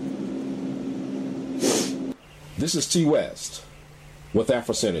 This is T West with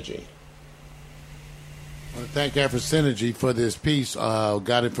AfroSynergy. I want to thank AfroSynergy for this piece.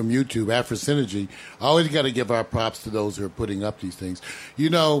 Got it from YouTube, AfroSynergy. I always got to give our props to those who are putting up these things. You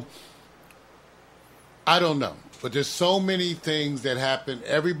know, I don't know, but there's so many things that happen.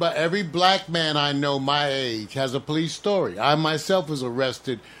 Every black man I know my age has a police story. I myself was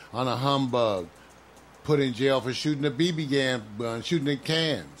arrested on a humbug, put in jail for shooting a BB gun, shooting at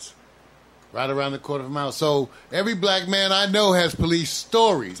cans. Right around the quarter of a mile. So every black man I know has police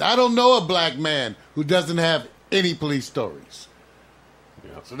stories. I don't know a black man who doesn't have any police stories.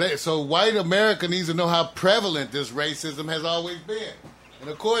 Yeah. So white America needs to know how prevalent this racism has always been. And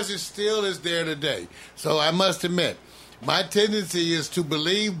of course it still is there today. So I must admit, my tendency is to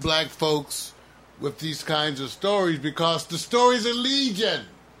believe black folks with these kinds of stories because the stories are legion.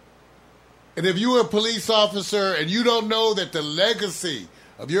 And if you're a police officer and you don't know that the legacy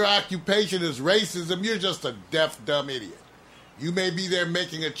of your occupation is racism, you're just a deaf, dumb idiot. You may be there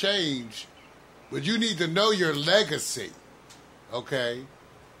making a change, but you need to know your legacy, okay?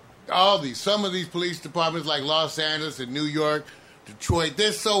 Some of these police departments like Los Angeles and New York, Detroit,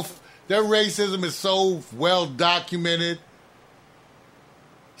 their racism is so well documented,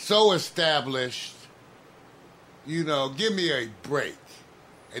 so established. You know, give me a break.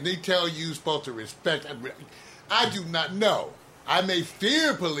 And they tell you you're supposed to respect. I do not know. I may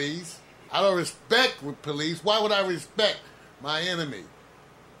fear police. I don't respect police. Why would I respect my enemy?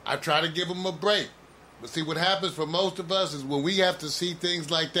 I try to give them a break. But see, what happens for most of us is when we have to see things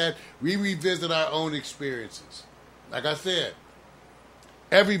like that, we revisit our own experiences. Like I said,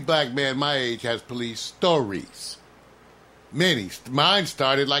 every black man my age has police stories. Many. Mine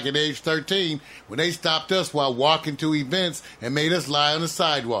started like at age 13 when they stopped us while walking to events and made us lie on the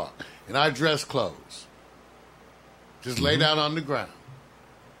sidewalk in our dress clothes. Just lay down on the ground.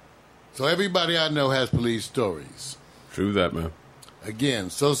 So everybody I know has police stories. True that, man.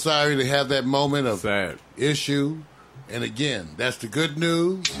 Again, so sorry to have that moment of sad issue. And again, that's the good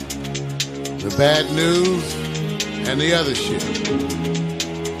news, the bad news, and the other shit.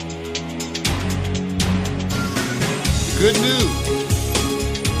 The good news,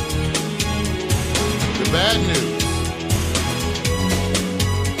 the bad news.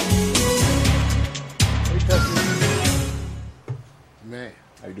 Man.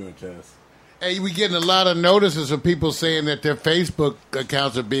 How you doing, Chaz? Hey, we getting a lot of notices from people saying that their Facebook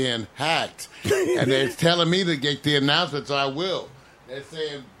accounts are being hacked. And they're telling me to get the announcement, so I will. They're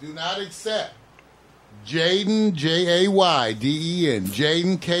saying, do not accept Jaden, Jayden,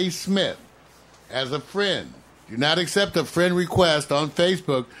 Jaden K. Smith as a friend. Do not accept a friend request on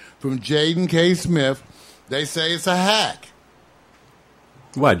Facebook from Jaden K. Smith. They say it's a hack.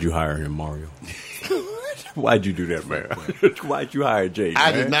 Why'd you hire him, Mario? Why'd you do that, man? Why'd you hire Jaden?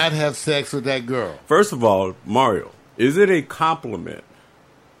 I did not have sex with that girl. First of all, Mario, is it a compliment?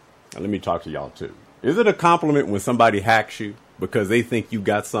 Now, let me talk to y'all, too. Is it a compliment when somebody hacks you because they think you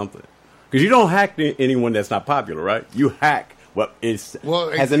got something? Because you don't hack anyone that's not popular, right? You hack what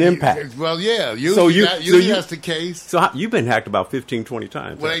has an impact. Well, yeah. Usually that's the case. So you've been hacked about 15, 20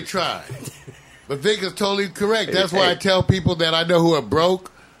 times. Well, they tried. But Vic is totally correct. That's why I tell people that I know who are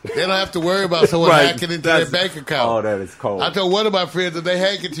broke, they don't have to worry about someone hacking into their bank account. Oh, that is cold. I told one of my friends that they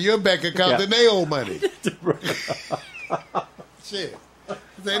hack into your bank account, then they owe money. Shit.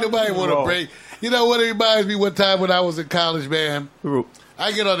 Ain't nobody want to break. You know what? It reminds me one time when I was in college, man.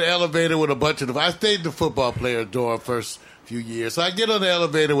 I get on the elevator with a bunch of I stayed in the football players' dorm first few years. So I get on the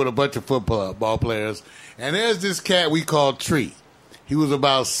elevator with a bunch of football players, and there's this cat we called Tree. He was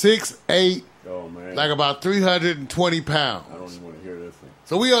about 6'8", like about 320 pounds. I don't even want to hear this thing.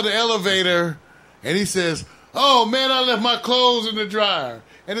 So we on the elevator, and he says, "Oh, man, I left my clothes in the dryer."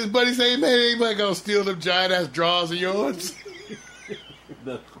 And his buddy say, "Man, anybody gonna steal them giant-ass drawers of yours?"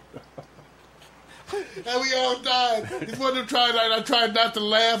 And we all died. He's one of them tried. I tried not to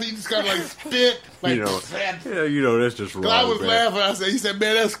laugh. He just kind of like spit. Like, That's just wrong. I was man. laughing. He said,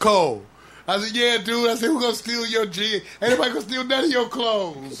 man, that's cold. I said, yeah, dude. I said, who's going to steal your jeans? Ain't nobody going to steal none of your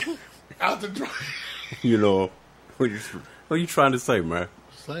clothes. Out the dryer. What are you trying to say, man?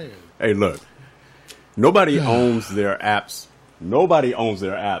 Saying. Hey, look. Nobody owns their apps. Nobody owns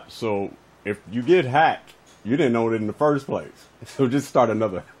their apps. So if you get hacked, you didn't own it in the first place. So just start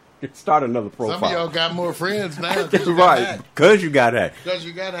another profile. Some of y'all got more friends now. Right, because you got hacked. Because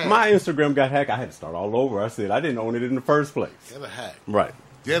you got hacked. My Instagram got hacked. I had to start all over. I said I didn't own it in the first place. Get a hack. Right.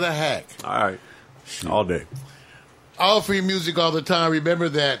 Get a hack. All right. All day. All free music all the time. Remember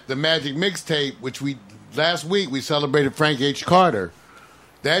that the Magic Mixtape, which last week we celebrated Frank H. Carter.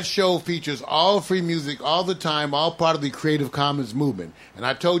 That show features all free music all the time, all part of the Creative Commons movement. And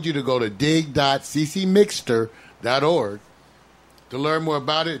I told you to go to dig.ccmixter.org to learn more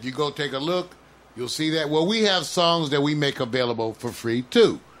about it. If you go take a look, you'll see that. Well, we have songs that we make available for free,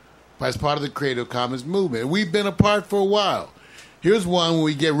 too, as part of the Creative Commons movement. We've been apart for a while. Here's one when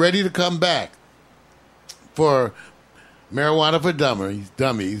we get ready to come back for Marijuana for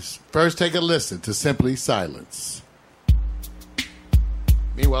Dummies. First, take a listen to Simply Silence.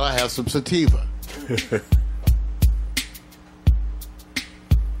 Meanwhile, I have some sativa.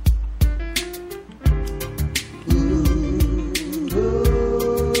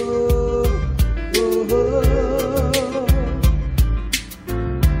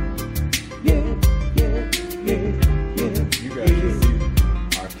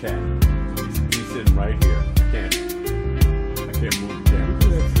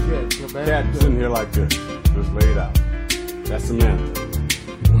 Cat sitting here like this, just laid out. That's Samantha.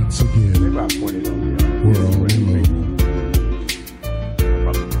 Once again, They about pointed on the we're all alone,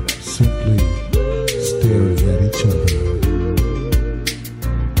 simply staring at each other,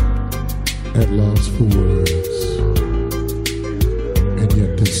 at loss for words, and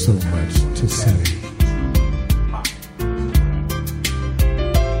yet there's so much to say.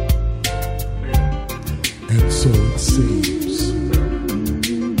 And so it seems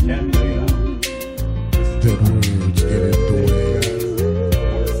that words get in the way,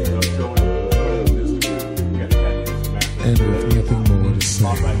 and with nothing more to say,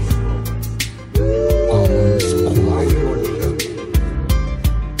 all is quiet.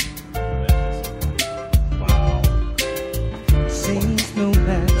 Seems no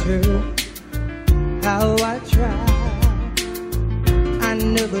matter how I try, I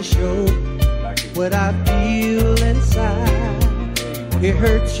never show what I feel inside. It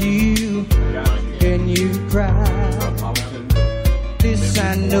hurts you and you cry. This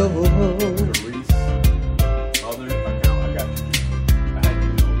I know.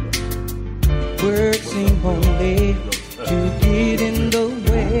 Words seem only to get in the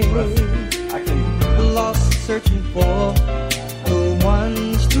way. Lost searching for the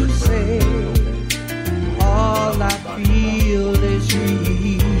ones to say. All I feel is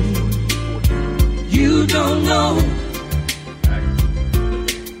you. You don't know.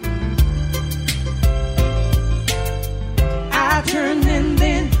 I turn and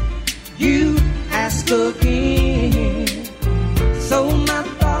then you ask again. So my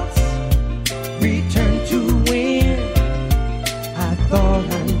thoughts return to when I thought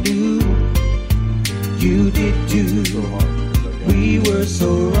I knew. You did too. We were so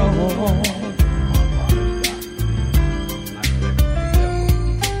wrong.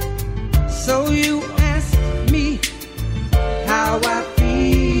 So you asked me how I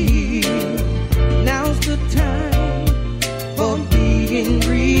feel. Now's the time for being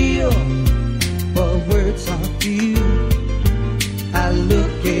real. But words are few. I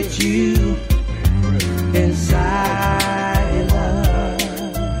look at you in silence.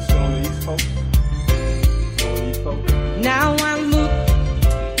 Now I look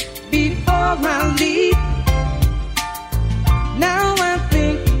before I leave. Now I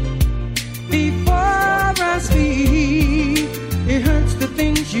think before I speak. It hurts the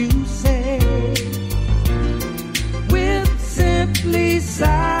things you say with simply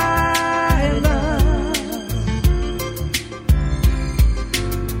silence.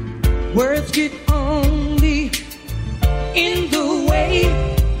 Words get only in the way,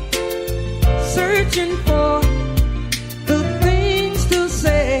 searching for the things to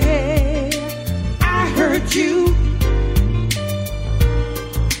say. I hurt you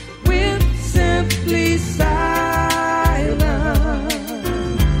with simply silence.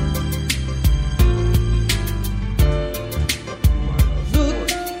 Look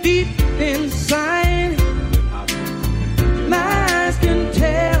deep inside, my eyes can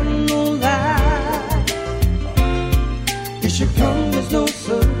tell no lie. It should come as no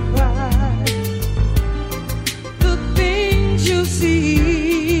surprise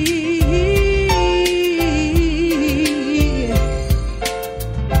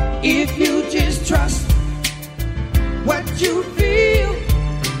If you just trust what you feel,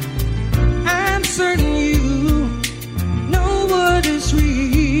 I'm certain you know what is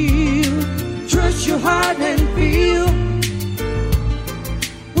real. Trust your heart and feel.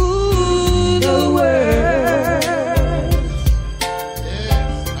 Ooh, the words.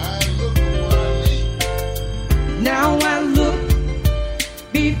 Yes, I look for what I need. Now I look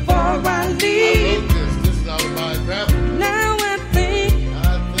before I I leave. wrote this. This is autobiographical. Now I think I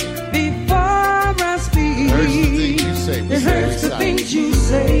think before I speak. it hurts the things you say. It hurts the things you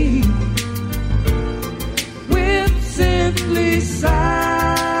say. With simply It's all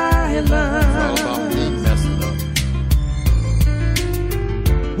about silence. me messing up.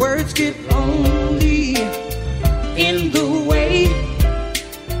 Words get only in the way.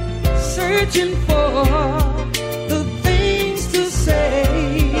 Searching for the things to say.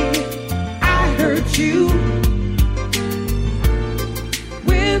 I hurt you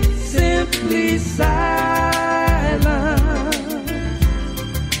with simply silence.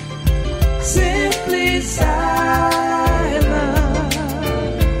 Simply silence.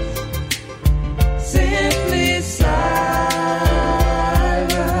 Simply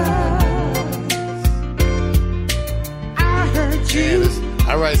silence. I hurt Man, you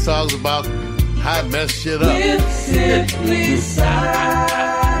I write songs about how I mess shit up. with simply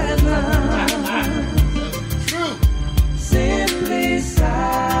silence. True. Simply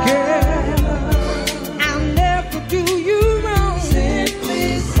silence. I'll never do you wrong.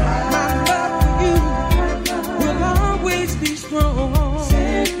 Simply silence. My love for you will always be strong.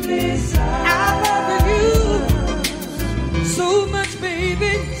 Simply silence. I love you so much,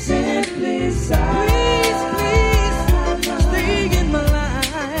 baby. Simply silence. Please, please, stay in my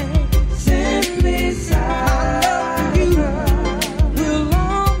life. Simply silence. My love for you will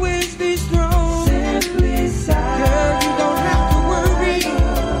always be strong. Simply silence. Girl, you don't have to worry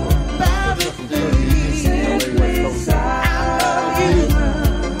about a thing. Simply silence.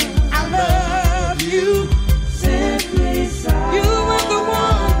 I love you. Simply silence. You are the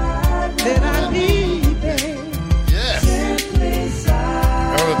one that I need, babe. Yes. Simply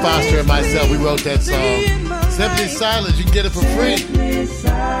silence. Irvin Foster and myself, we wrote that song. Simply Silence. You can get it for free. Simply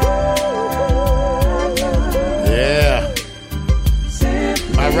silence. Yeah.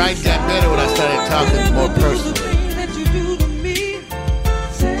 Simply My writing got better when I started talking more personally. that you do to me.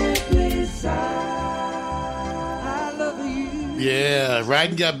 Simply silence. I love you. Yeah,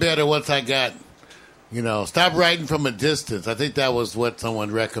 writing got better once I got, stop writing from a distance. I think that was what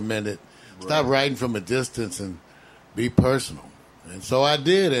someone recommended. Stop writing from a distance and be personal. And so I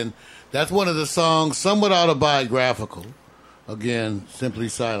did, and that's one of the songs, somewhat autobiographical. Again, Simply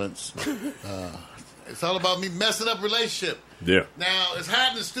Silence. It's all about me messing up relationship. Yeah. Now, it's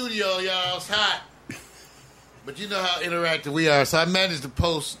hot in the studio, y'all. It's hot. But you know how interactive we are. So I managed to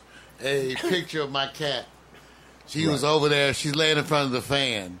post a picture of my cat. She was over there. She's laying in front of the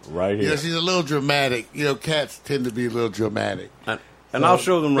fan. Right here. She's a little dramatic. Cats tend to be a little dramatic. And So, I'll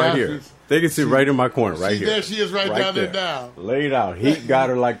show them right now here. she's- They can see right in my corner, right here. There she is right down there now. Laid out. Heat got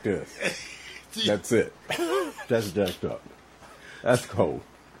her like this. That's it. That's jacked up. That's cold.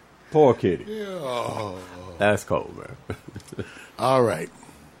 Poor kitty. Oh. That's cold, man. All right.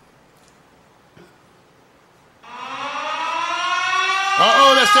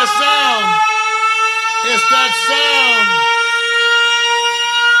 Uh-oh, that's that sound. It's that sound.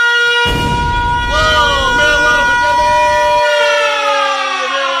 Whoa, marijuana for dummies.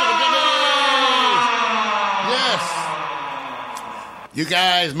 Marijuana for dummies. Yes. You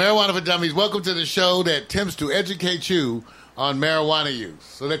guys, Marijuana for Dummies, welcome to the show that attempts to educate you on marijuana use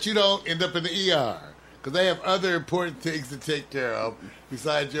so that you don't end up in the ER because they have other important things to take care of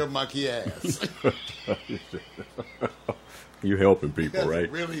besides your monkey ass. You helping people, That's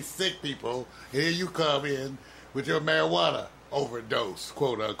right? really sick people. Here you come in with your marijuana overdose,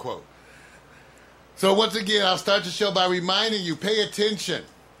 quote unquote. So once again, I'll start the show by reminding you, pay attention.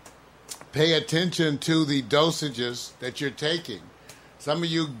 Pay attention to the dosages that you're taking. Some of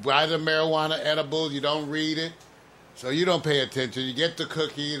you buy the marijuana edible, you don't read it, so you don't pay attention. You get the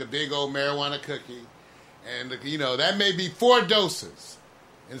cookie, the big old marijuana cookie, and that may be 4 doses.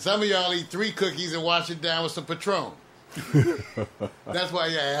 And some of y'all eat 3 cookies and wash it down with some Patron. That's why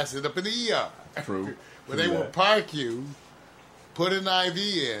your ass ended up in the ER. True. Where they will park you, put an IV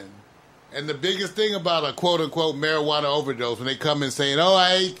in, and the biggest thing about a quote-unquote marijuana overdose, when they come in saying, oh,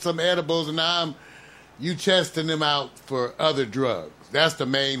 I ate some edibles and now you testing them out for other drugs. That's the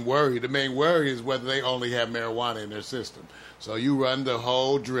main worry. The main worry is whether they only have marijuana in their system. So you run the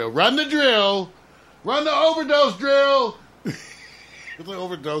whole drill. Run the drill. Run the overdose drill. It's an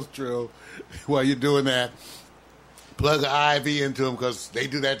overdose drill. While you're doing that, plug an IV into them because they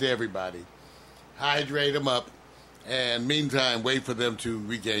do that to everybody. Hydrate them up, and meantime, wait for them to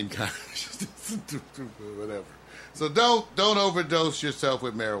regain consciousness. Whatever. So don't overdose yourself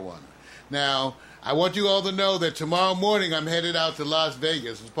with marijuana. Now, I want you all to know that tomorrow morning I'm headed out to Las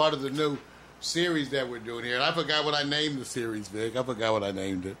Vegas as part of the new series that we're doing here. And I forgot what I named the series, Vic. I forgot what I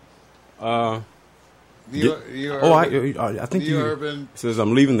named it. I think New Urban says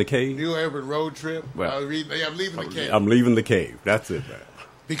I'm leaving the cave. New Urban Road Trip. Well, I'm leaving the cave. I'm leaving the cave. That's it, man.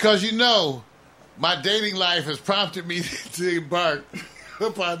 Because my dating life has prompted me to embark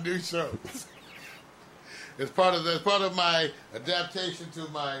upon new shows. As part of my adaptation to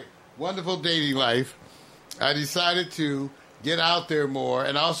my wonderful dating life, I decided to get out there more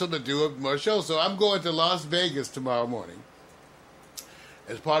and also to do more shows. So I'm going to Las Vegas tomorrow morning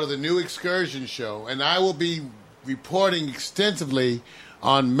as part of the new excursion show, and I will be reporting extensively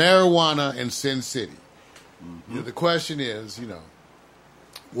on marijuana in Sin City. Mm-hmm. The question is,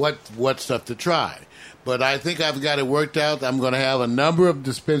 what stuff to try. But I think I've got it worked out. I'm going to have a number of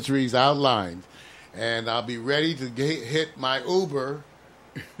dispensaries outlined, and I'll be ready to hit my Uber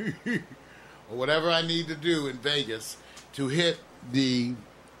or whatever I need to do in Vegas to hit the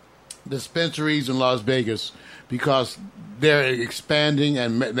dispensaries in Las Vegas because they're expanding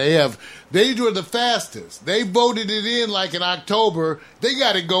and they do it the fastest. They voted it in like in October. They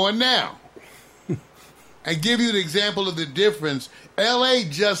got it going now. And give you an example of the difference. LA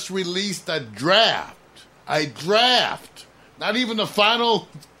just released a draft. Not even the final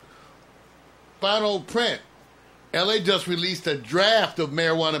print. LA just released a draft of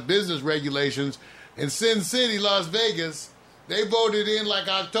marijuana business regulations. In Sin City, Las Vegas, they voted in like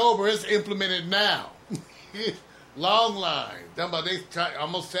October. It's implemented now. Long line. They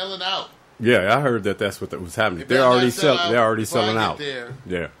almost selling out. Yeah, I heard that's what was happening. They're already selling out. There.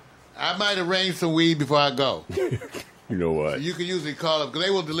 Yeah. I might arrange some weed before I go. You know what? So you can usually call up because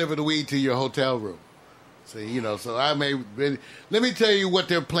they will deliver the weed to your hotel room. See, so I may. Let me tell you what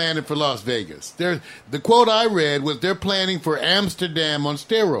they're planning for Las Vegas. The quote I read was they're planning for Amsterdam on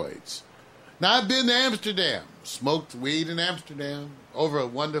steroids. Now I've been to Amsterdam, smoked weed in Amsterdam over a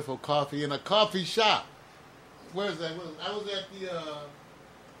wonderful coffee in a coffee shop. Where's that? I was at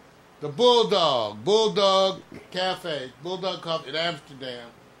the Bulldog Cafe, Bulldog Coffee in Amsterdam.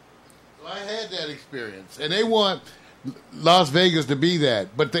 So I had that experience, and they want Las Vegas to be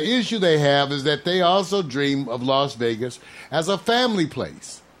that. But the issue they have is that they also dream of Las Vegas as a family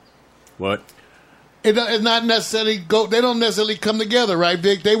place. What? It's not necessarily they don't necessarily come together, right,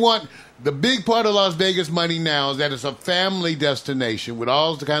 Vic? They want the big part of Las Vegas money now is that it's a family destination with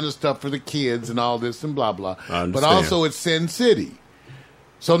all the kind of stuff for the kids and all this and blah blah. But also it's Sin City.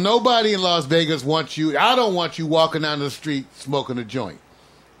 So nobody in Las Vegas wants you. I don't want you walking down the street smoking a joint.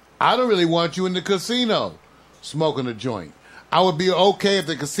 I don't really want you in the casino smoking a joint. I would be okay if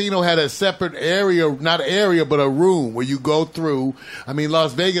the casino had a separate area, not area, but a room where you go through. I mean,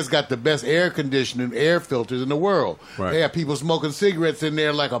 Las Vegas got the best air conditioning, air filters in the world. Right. They have people smoking cigarettes in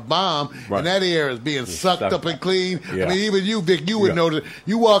there like a bomb, right. And that air is being sucked up and clean. Yeah. I mean, even you, Vic, you would know that.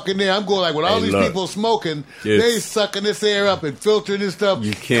 You walk in there, I'm going like, with all these people smoking, they sucking this air up and filtering this stuff.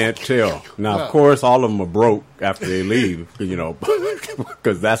 You can't tell. Now, of course, all of them are broke after they leave,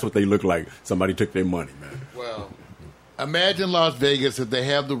 because that's what they look like. Somebody took their money, man. Well, imagine Las Vegas if they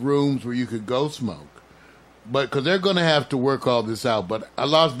have the rooms where you could go smoke. But because they're going to have to work all this out. But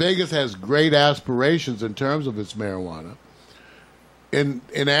Las Vegas has great aspirations in terms of its marijuana. In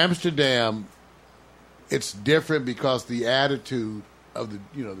Amsterdam, it's different because the attitude of the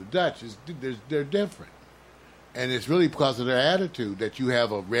Dutch is they're different, and it's really because of their attitude that you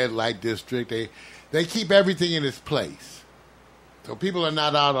have a red light district. They keep everything in its place, so people are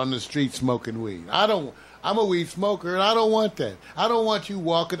not out on the street smoking weed. I'm a weed smoker, and I don't want that. I don't want you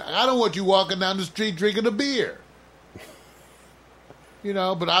walking down the street drinking a beer.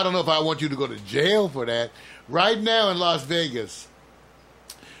 But I don't know if I want you to go to jail for that. Right now in Las Vegas,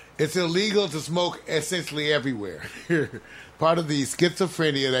 it's illegal to smoke essentially everywhere. Part of the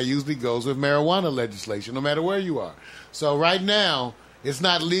schizophrenia that usually goes with marijuana legislation, no matter where you are. So right now, it's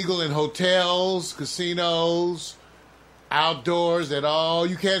not legal in hotels, casinos, outdoors at all.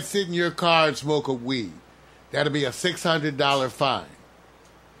 You can't sit in your car and smoke a weed. That'll be a $600 fine.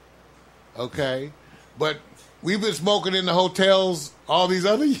 Okay? But we've been smoking in the hotels all these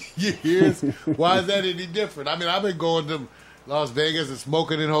other years. Why is that any different? I mean, I've been going to Las Vegas and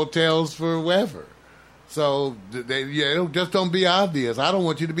smoking in hotels forever. So just don't be obvious. I don't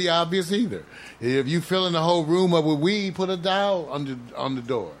want you to be obvious either. If you filling the whole room up with weed, put a dial on the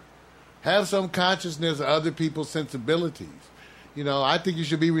door. Have some consciousness of other people's sensibilities. You know, I think you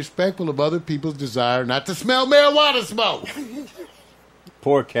should be respectful of other people's desire not to smell marijuana smoke.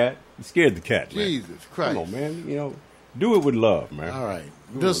 Poor cat. You scared the cat, man. Jesus Christ. Come on, man. You know, do it with love, man. All right.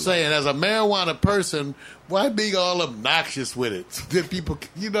 Just saying, as a marijuana person, why be all obnoxious with it? That people,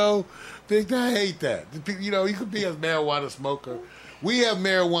 you know, I hate that. You know, you could be a marijuana smoker. We have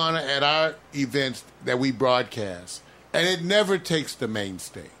marijuana at our events that we broadcast, and it never takes the main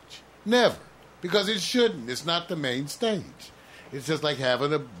stage. Never. Because it shouldn't. It's not the main stage. It's just like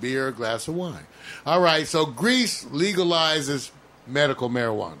having a beer or a glass of wine. All right, so Greece legalizes medical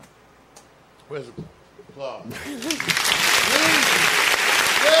marijuana. Where's the applause?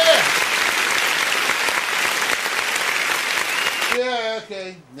 Yeah,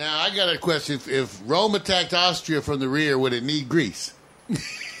 okay. Now, I got a question. If Rome attacked Austria from the rear, would it need Greece?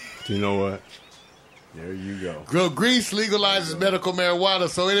 You know what? There you go. Greece legalizes medical marijuana,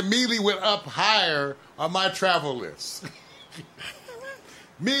 so it immediately went up higher on my travel list.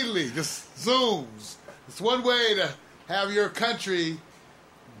 Immediately, just zooms. It's one way to have your country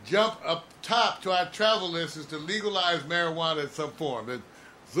jump up top to our travel list is to legalize marijuana in some form. And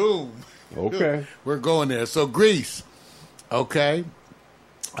zoom. Okay. We're going there. So Greece. Okay.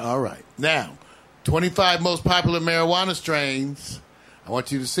 All right. Now, 25 most popular marijuana strains. I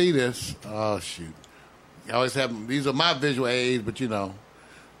want you to see this. Oh, shoot. I always have, these are my visual aids, but you know,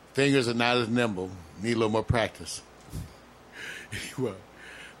 fingers are not as nimble. Need a little more practice. Well,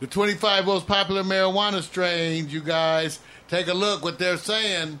 the 25 most popular marijuana strains, you guys, take a look what they're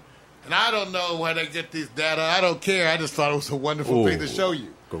saying. And I don't know where they get these data. I don't care. I just thought it was a wonderful thing to show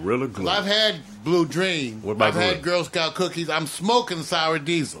you. Gorilla Glue. I've had Blue Dream. What about I've had Girl Scout cookies. I'm smoking Sour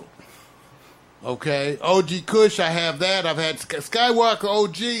Diesel. Okay. OG Kush, I have that. I've had Skywalker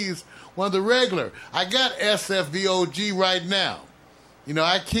OGs, one of the regular. I got SFVOG right now. You know,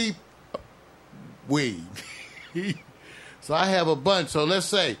 I keep weed. So I have a bunch. So let's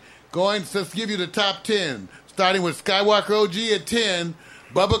say, let's give you the top 10. Starting with Skywalker OG at 10,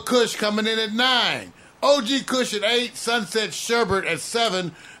 Bubba Kush coming in at 9. OG Kush at 8, Sunset Sherbet at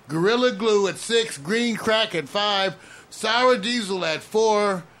 7, Gorilla Glue at 6, Green Crack at 5, Sour Diesel at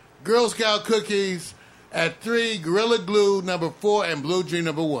 4, Girl Scout Cookies at 3, Gorilla Glue number 4, and Blue Dream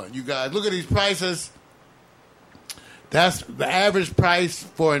number 1. You guys, look at these prices. That's the average price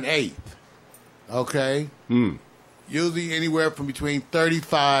for an eighth. Okay? Usually anywhere from between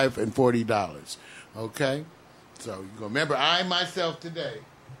 $35 and $40. Okay? So you go, remember, I myself today,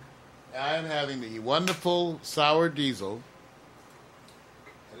 I am having the wonderful Sour Diesel.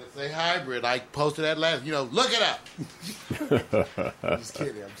 And it's a hybrid. I posted that last, look it up. I'm just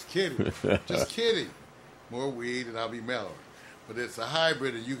kidding. Just kidding. More weed and I'll be mellower. But it's a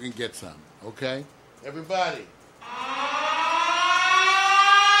hybrid and you can get some. Okay? Everybody.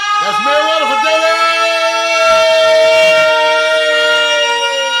 That's marijuana for David!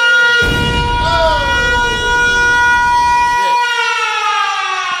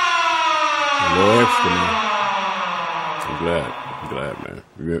 No extra, man. I'm glad, man.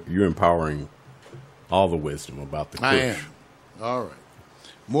 You're empowering all the wisdom about the Kush. I am. All right.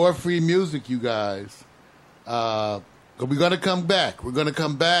 More free music, you guys. We're going to come back. We're going to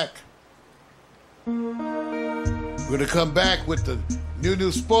come back with the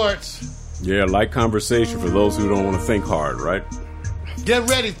new sports. Yeah, light conversation for those who don't want to think hard, right? Get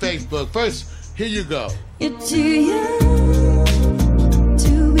ready, Facebook. First, here you go. You're too young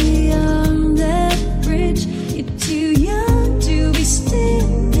to be on that bridge. You're too young to be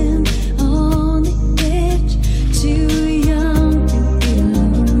standing on the edge. Too young to be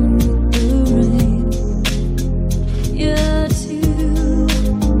alone with the rain. You're too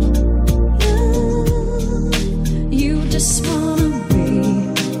young. You just wanna be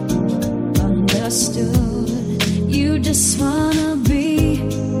understood. You just wanna be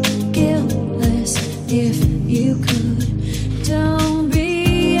guiltless if you could.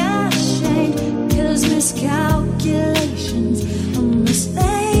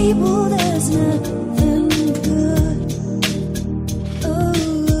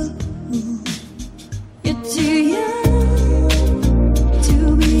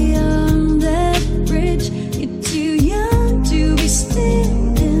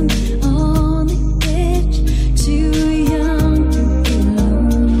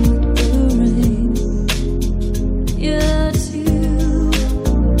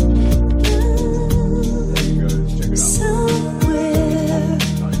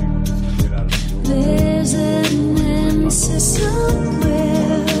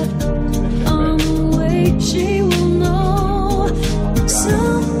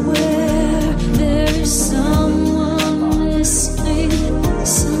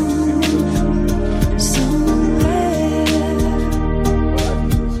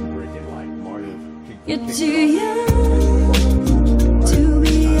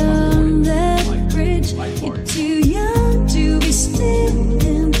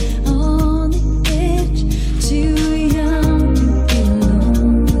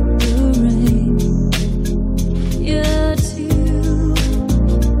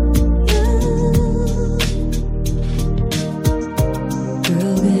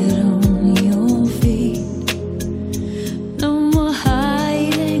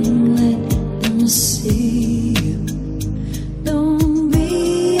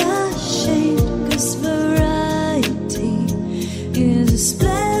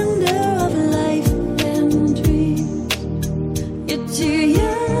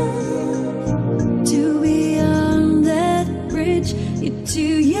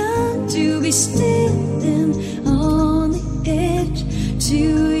 young to be standing on the edge,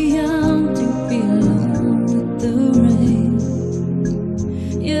 too young to be alone with the rain.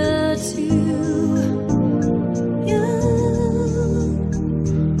 You're too young.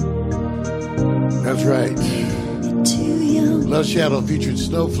 That's right. You're too young. Love Shadow featured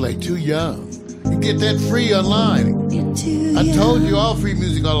Snowflake, Too Young. You get that free online. You're too I young. told you, all free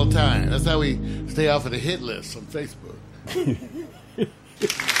music all the time. That's how we stay off of the hit list on Facebook. Hey,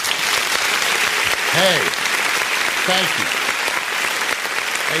 thank you.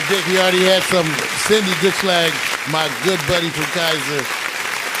 Hey, Dick, we already had some. Cindy Goodschlag, my good buddy from Kaiser,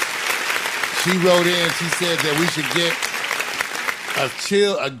 she wrote in, she said that we should get a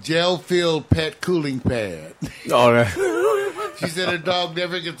gel-filled pet cooling pad. All right. She said her dog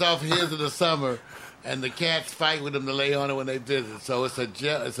never gets off his in the summer, and the cats fight with him to lay on it when they visit. So it's a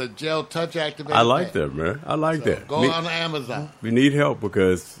gel touch activated. I like pad. that, man. I like that. Go on Amazon. We need help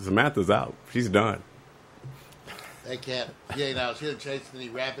because Samantha's out. She's done. That cat, she ain't out. She hasn't chased any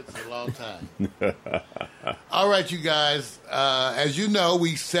rabbits in a long time. All right, you guys. As you know,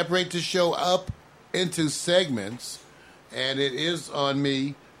 we separate the show up into segments, and it is on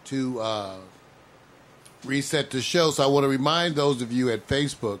me to reset the show. So I want to remind those of you at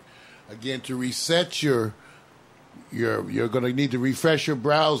Facebook, again, to reset you're going to need to refresh your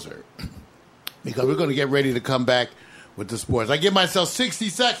browser because we're going to get ready to come back with the sports. I give myself 60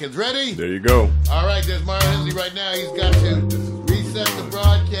 seconds. Ready? There you go. All right, there's Mario Hensley right now. He's got to reset the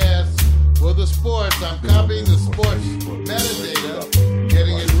broadcast for the sports. I'm copying the sports metadata,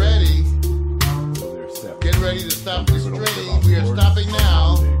 getting it ready. Getting ready to stop the stream. We are stopping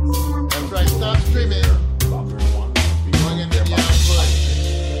now. That's right, stop streaming. Going into the output.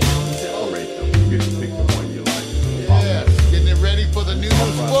 Yes, getting it ready for the new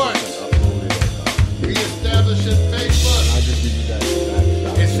sports. Reestablishing Facebook.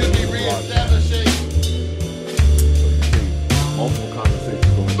 It should be reestablishing. Multiple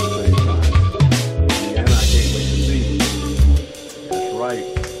conversations going at the same time. And I can't wait to see you. That's right. I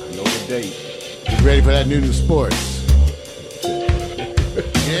know the date. Get ready for that new sports.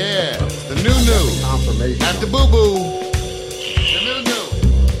 Yeah, the new. Confirmation. Not the boo-boo. The new.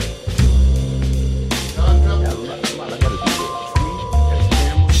 I got to do the tweet and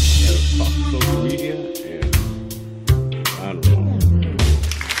camera and social media and I don't know.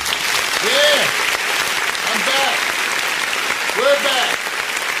 Yeah, I'm back. We're back.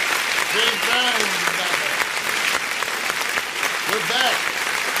 James Brown is back. We're back.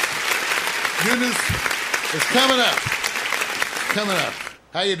 New news is coming up. Coming up.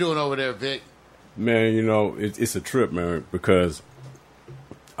 How you doing over there, Vic? Man, you know, it's a trip, man, because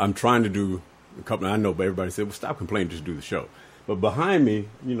I'm trying to do a couple. I know, but everybody said, well, stop complaining, just do the show. But behind me,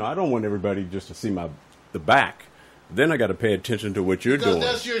 you know, I don't want everybody just to see the back. Then I got to pay attention to what you're Because doing.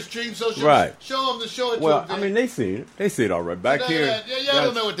 that's your stream social. Right. Show them to show it Well, to them. I mean, they see it. They see it all right. Back here. Yeah, y'all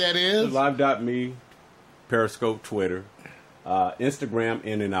don't know what that is. Live.me, Periscope, Twitter, Instagram,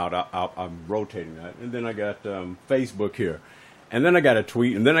 in and out. I'm rotating that. And then I got Facebook here. And then I got to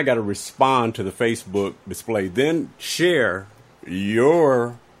tweet. And then I got to respond to the Facebook display. Then share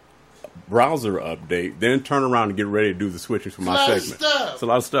your browser update. Then turn around and get ready to do the switches for my segment. It's a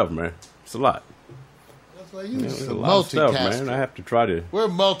lot of stuff, man. It's a lot. That's why you It's a lot of stuff, man. I have to try to. We're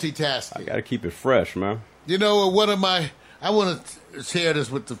multitasking. I got to keep it fresh, man. You know, I want to share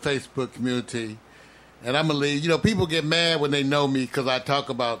this with the Facebook community, and I'm going to leave. You know, people get mad when they know me because I talk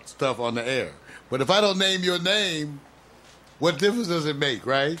about stuff on the air. But if I don't name your name, what difference does it make,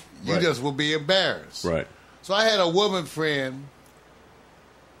 right? You Right. just will be embarrassed. Right. So I had a woman friend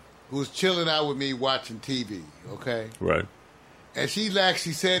who was chilling out with me watching TV, okay? Right. And she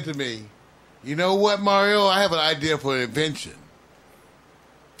actually said to me, you know what, Mario? I have an idea for an invention.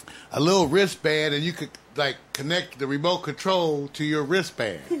 A little wristband, and you could, like, connect the remote control to your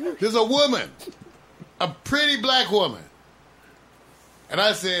wristband. There's a woman, a pretty black woman. And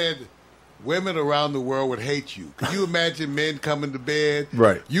I said, women around the world would hate you. Can you imagine men coming to bed?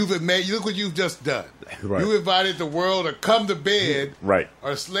 Right. Look what you've just done. Right. You invited the world to come to bed. Right.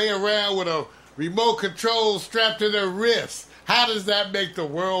 Or lay around with a remote control strapped to their wrist. How does that make the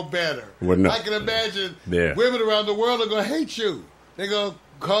world better? Well, no. I can imagine Yeah. women around the world are going to hate you. They're going to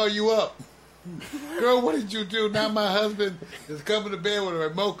call you up. Girl, what did you do? Now my husband is coming to bed with a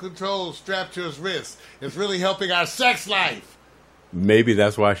remote control strapped to his wrist. It's really helping our sex life. Maybe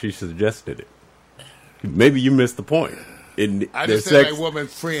that's why she suggested it. Maybe you missed the point. I just said my woman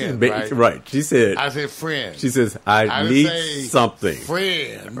friend, right? Right. She said. I said friend. She says, I didn't need say something.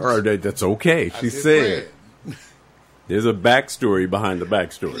 friend. Or that's okay. I She said said. friend. There's a backstory behind the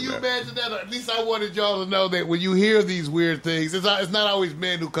backstory. Can you man. imagine that? At least I wanted y'all to know that when you hear these weird things, it's not always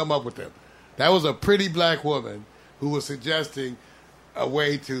men who come up with them. That was a pretty black woman who was suggesting a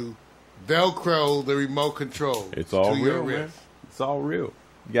way to Velcro the remote control. It's all to your real, man. wrist. It's all real.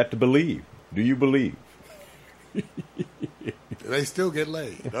 You got to believe. Do you believe? They still get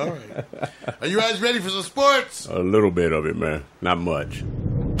laid. All right. Are you guys ready for some sports? A little bit of it, man. Not much.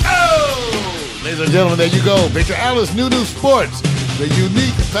 Oh! Ladies and gentlemen, there you go. Victor Alice New Sports, the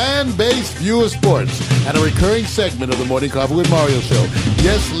unique fan-based view of sports, and a recurring segment of the Morning Coffee with Mario show.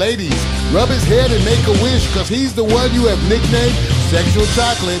 Yes, ladies, rub his head and make a wish because he's the one you have nicknamed Sexual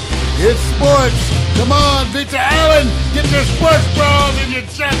Chocolate. It's sports. Come on, Victor Allen, get your sports bras and your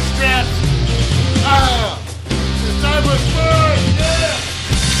chest straps. It's time for sports. Yeah.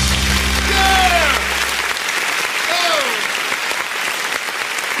 Yeah. Oh.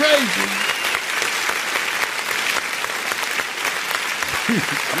 Crazy.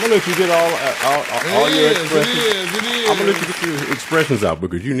 I'm gonna let you get all your expressions. It is. I'm gonna let you get your expressions out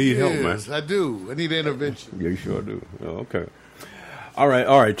because you need help, man. Yes, I do. I need intervention. Yeah, you sure do. Oh, okay. All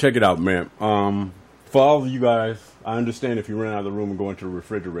right. Check it out, man. For all of you guys, I understand if you run out of the room and go into the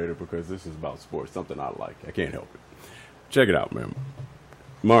refrigerator because this is about sports, something I like. I can't help it. Check it out, man.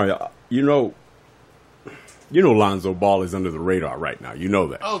 Mario, you know Lonzo Ball is under the radar right now. You know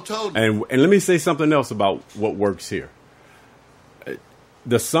that. Oh, totally. And let me say something else about what works here.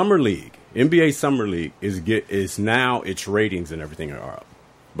 The summer league, NBA summer league, is now its ratings and everything are up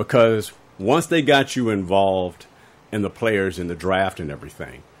because once they got you involved in the players in the draft and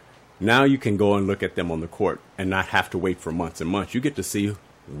everything, now you can go and look at them on the court and not have to wait for months and months. You get to see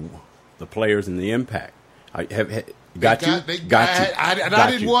the players and the impact. I didn't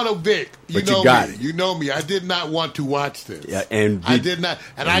want to, Vic. You know me. I did not want to watch this. Yeah, and I did not.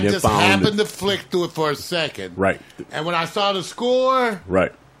 And I just happened to flick through it for a second. Right. And when I saw the score,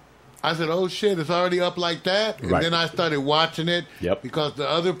 right, I said, "Oh shit, it's already up like that." And then I started watching it. Yep. Because the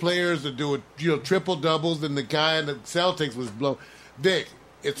other players are doing triple doubles, and the guy in the Celtics was blown. Vic.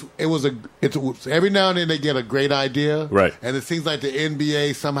 It's every now and then they get a great idea, right? And it seems like the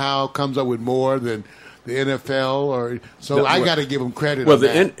NBA somehow comes up with more than the NFL, I got to give them credit. Well, on the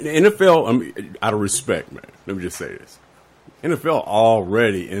NFL, out of respect, man. Let me just say this: NFL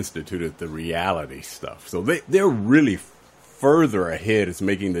already instituted the reality stuff, so they're really further ahead. It's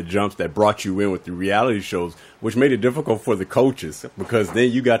making the jumps that brought you in with the reality shows, which made it difficult for the coaches because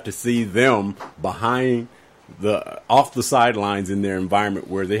then you got to see them behind off the sidelines in their environment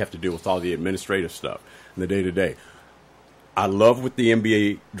where they have to deal with all the administrative stuff in the day-to-day. I love what the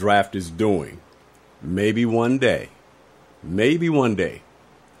NBA draft is doing. Maybe one day,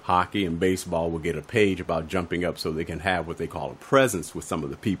 hockey and baseball will get a page about jumping up so they can have what they call a presence with some of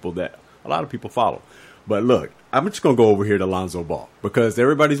the people that a lot of people follow. But look, I'm just going to go over here to Lonzo Ball because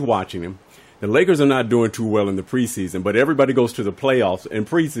everybody's watching him. The Lakers are not doing too well in the preseason, but everybody goes to the playoffs in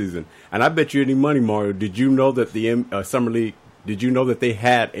preseason. And I bet you any money, Mario, did you know that the Summer League, did you know that they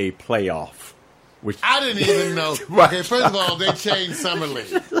had a playoff? Which I didn't even know. Okay, first of all, they changed Summer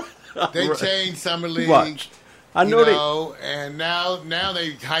League. They changed Summer League. Watch. I know and now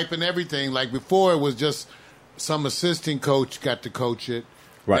they hyping everything. Like before, it was just some assistant coach got to coach it.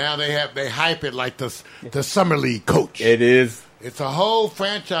 Right. Now they hype it like the Summer League coach. It is. It's a whole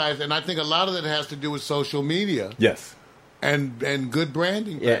franchise, and I think a lot of it has to do with social media. Yes. And good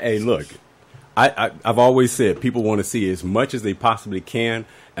branding. Yeah. Hey, look, I've always said people want to see as much as they possibly can,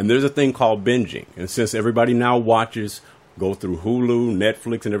 and there's a thing called binging. And since everybody now watches, go through Hulu,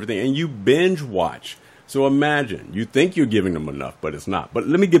 Netflix, and everything, and you binge watch. So imagine, you think you're giving them enough, but it's not. But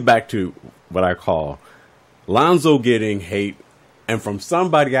let me get back to what I call Lonzo getting hate, and from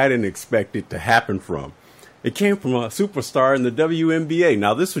somebody I didn't expect it to happen from. It came from a superstar in the WNBA.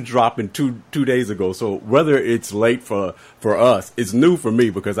 Now, this was dropping two days ago, so whether it's late for us, it's new for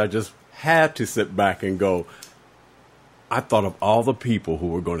me because I just had to sit back and go, I thought of all the people who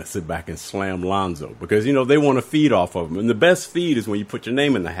were going to sit back and slam Lonzo because, they want to feed off of him. And the best feed is when you put your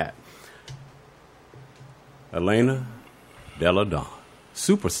name in the hat. Elena Delle Donne,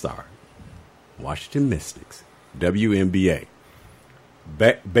 superstar, Washington Mystics, WNBA,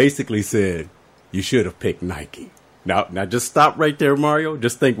 basically said, you should have picked Nike. Now just stop right there, Mario.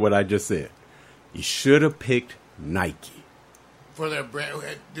 Just think what I just said. You should have picked Nike. For their brand.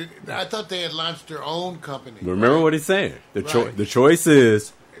 I thought they had launched their own company. Remember what he's saying. The choice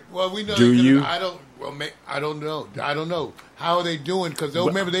is, well, we know do you? I don't know. I don't know. How are they doing? Because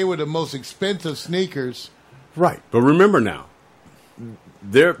remember, they were the most expensive sneakers. Right. But remember now,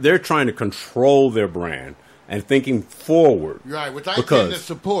 they're trying to control their brand and thinking forward. Right, which I tend to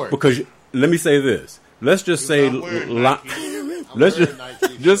support. Because let me say this. let's just say, I'm wearing let's wearing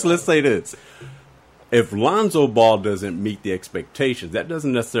Nike just let's say this. If Lonzo Ball doesn't meet the expectations, that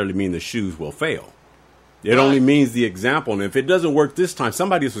doesn't necessarily mean the shoes will fail. It only means the example. And if it doesn't work this time,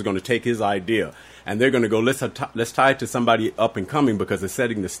 somebody else is going to take his idea and they're going to go, let's tie it to somebody up and coming, because it's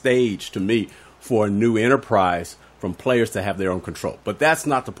setting the stage to me for a new enterprise from players to have their own control. But that's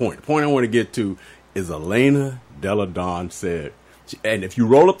not the point. The point I want to get to is Elena Delle Donne said, and if you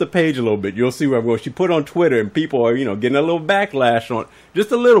roll up the page a little bit, you'll see where I'm going. She put on Twitter, and people are, getting a little backlash on it,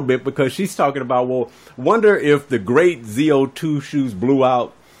 just a little bit, because she's talking about, well, wonder if the great ZO2 shoes blew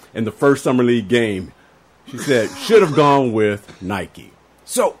out in the first Summer League game. She said, should have gone with Nike.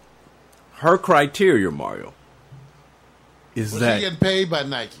 So, her criteria, Mario, is Was that... he getting paid by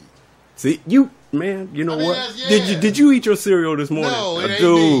Nike? See, you know what? Yeah. Did you eat your cereal this morning? No, it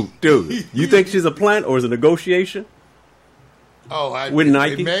ain't Dude, you think she's a plant or is it a negotiation? With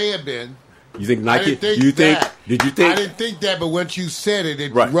Nike? It may have been. You think Nike? I didn't think you think? that. Did you think? I didn't think that, but once you said it,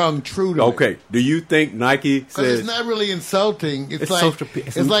 it Right. rung true to me. Okay. Do you think Nike Because says? it's not really insulting. It's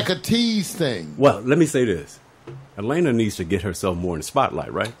It's like a tease thing. Well, let me say this: Elena needs to get herself more in the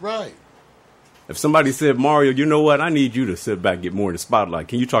spotlight, right? Right. If somebody said, Mario, you know what? I need you to sit back and get more in the spotlight.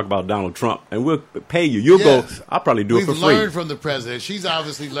 Can you talk about Donald Trump? And we'll pay you. You'll Yes. go. I'll probably do We've it for free. learned from the president. She's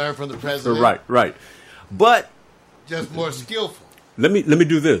obviously learned from the president. Right. But Just more skillful. let me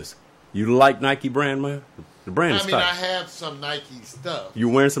do this. You like Nike brand, man? The brand is I mean, tight. I have some Nike stuff. You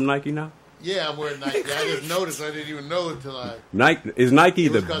wearing some Nike now? Yeah, I'm wearing Nike. I just noticed. I didn't even know it till I... Nike is Nike It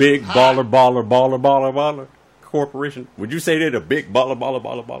the was 'cause big it's hot. baller corporation? Would you say they're the big baller?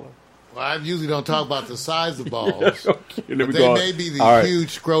 Well, I usually don't talk about the size of balls. Okay, let me But go they on. may be the All right.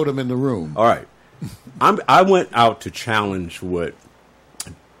 huge scrotum in the room. All right. I went out to challenge what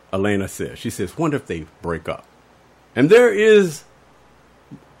Elena said. She says, wonder if they break up. And there is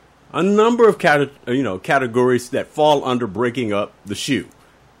a number of categories that fall under breaking up the shoe.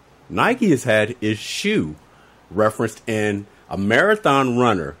 Nike has had his shoe referenced in a marathon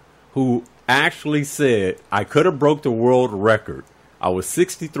runner who actually said, I could have broke the world record. I was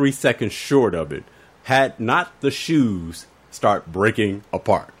 63 seconds short of it had not the shoes start breaking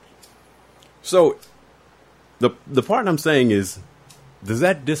apart. So the part I'm saying is, does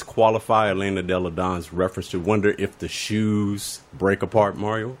that disqualify Elena Delle Donne's reference to wonder if the shoes break apart,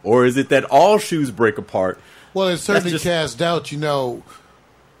 Mario? Or is it that all shoes break apart? Well, it certainly That's just- casts doubt.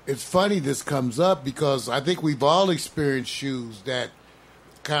 It's funny this comes up because I think we've all experienced shoes that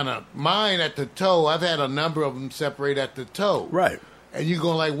kind of, mine at the toe, I've had a number of them separate at the toe. Right. And you're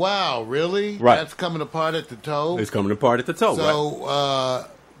going like, wow, really? Right. That's coming apart at the toe? It's coming apart at the toe, right? So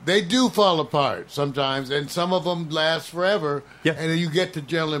they do fall apart sometimes, and some of them last forever. Yeah. And then you get the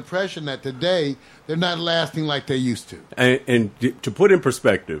general impression that today they're not lasting like they used to. And to put in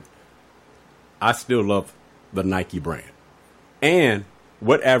perspective, I still love the Nike brand. And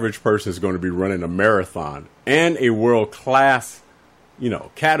what average person is going to be running a marathon and a world-class,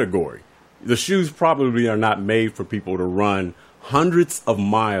 category? The shoes probably are not made for people to run hundreds of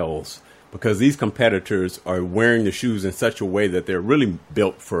miles, because these competitors are wearing the shoes in such a way that they're really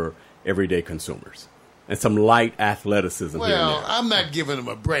built for everyday consumers. And some light athleticism here and Well, there. I'm not giving them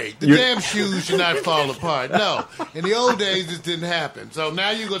a break. The You're- damn shoes should not fall apart. No. In the old days, this didn't happen. So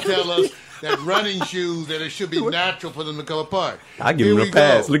now you're going to tell us that running shoes, that it should be natural for them to come apart. I give Here him a we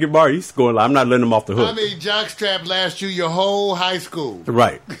pass. go. Look at Barry. He's going, I'm not letting him off the hook. How many jockstrap last you your whole high school?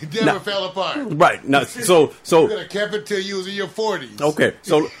 Right. It never Now- fell apart. Right. Now, so You could have kept it till you was in your 40s. okay.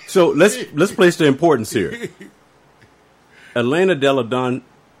 So let's place the importance here. Elena Delle Donne,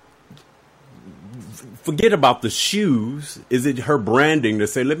 forget about the shoes. Is it her branding to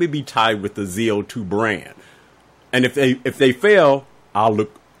say, let me be tied with the ZO2 brand? And if they fail, I'll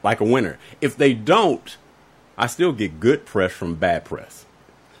look like a winner. If they don't, I still get good press from bad press.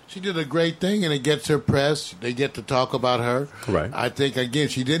 She did a great thing, and it gets her press. They get to talk about her. Right. I think, again,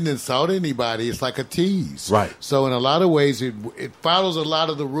 she didn't insult anybody. It's like a tease. Right. So in a lot of ways, it follows a lot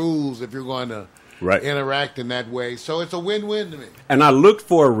of the rules if you're going to Right. interact in that way. So it's a win-win to me. And I looked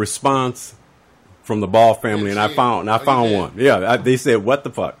for a response from the Ball family, and I Didn't see it. found Oh, you did? one. Yeah, they said, "What the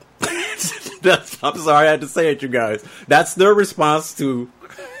fuck?" I'm sorry, I had to say it, you guys. That's their response to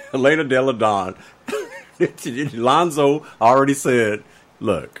Elena Delle Donne. Lonzo already said,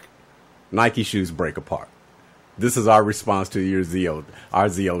 "Look, Nike shoes break apart. This is our response to our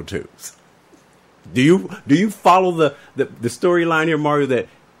ZO2s." Do you follow the storyline here, Mario? That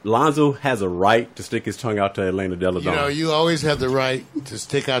Lonzo has a right to stick his tongue out to Elena Delle Donne. You always have the right to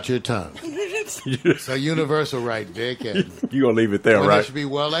stick out your tongue. It's a universal right, Vic, and You gonna leave it there, it right? should be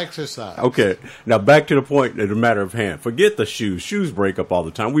well exercised. Okay. Now back to the point of the matter of hand. Forget the shoes. Shoes break up all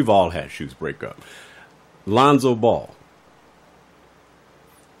the time. We've all had shoes break up. Lonzo Ball,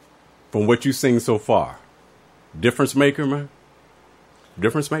 from what you've seen so far, difference maker, man?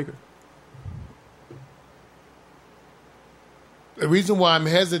 Difference maker? The reason why I'm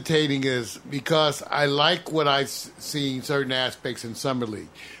hesitating is because I like what I've seen certain aspects in Summer League.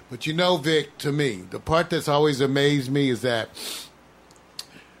 But you know, Vic, to me, the part that's always amazed me is that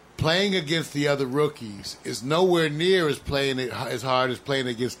playing against the other rookies is nowhere near as hard as playing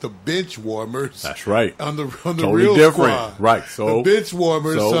against the bench warmers. That's right. On the totally real different. squad. Right. So the bench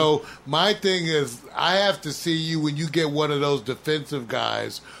warmers. So my thing is, I have to see you when you get one of those defensive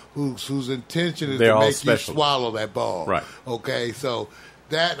guys whose intention is to make you swallow that ball. Right. Okay. So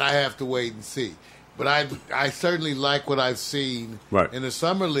that I have to wait and see. But I certainly like what I've seen in the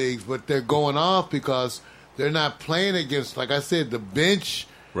summer leagues. But they're going off because they're not playing against, like I said, the bench.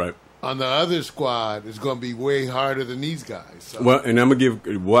 Right. On the other squad is going to be way harder than these guys. So. Well, and I'm going to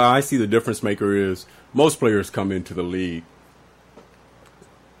give, what I see the difference maker is most players come into the league,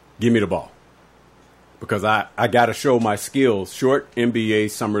 give me the ball. Because I got to show my skills. Short NBA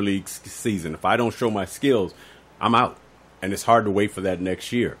Summer League season. If I don't show my skills, I'm out. And it's hard to wait for that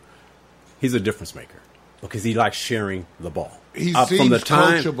next year. He's a difference maker because he likes sharing the ball. He seems from the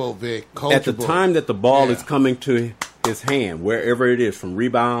time, coachable, Vic. Coachable. At the time that the ball is coming to his hand, wherever it is, from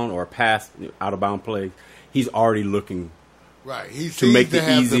rebound or pass, out of bound play, he's already looking to make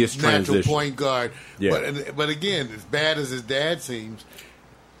the easiest natural transition. Point guard. Yeah. But again, as bad as his dad seems,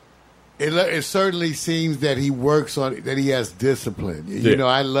 it certainly seems that he works on that he has discipline. You know,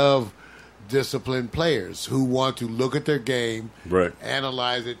 I love disciplined players who want to look at their game,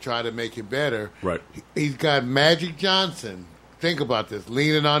 analyze it, try to make it better. Right. He's got Magic Johnson. Think about this,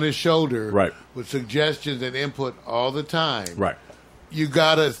 leaning on his shoulder with suggestions and input all the time. Right. You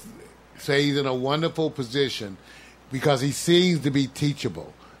got to say he's in a wonderful position because he seems to be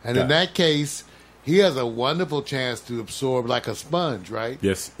teachable. And in that case, he has a wonderful chance to absorb like a sponge, right?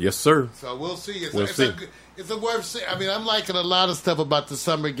 Yes, sir. So we'll see. It's a worth seeing. I mean, I'm liking a lot of stuff about the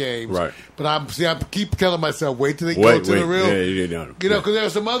summer games, but I keep telling myself, wait till they go to the real. You know, because there are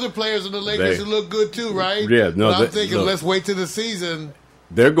some other players in the Lakers who look good too, right? Yeah, no. But I'm thinking, let's wait till the season.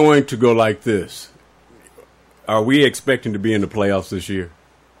 They're going to go like this. Are we expecting to be in the playoffs this year?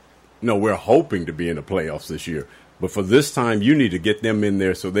 No, we're hoping to be in the playoffs this year. But for this time, you need to get them in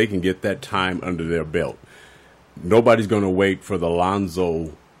there so they can get that time under their belt. Nobody's going to wait for the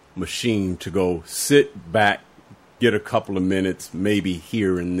Lonzo machine to go sit back, get a couple of minutes, maybe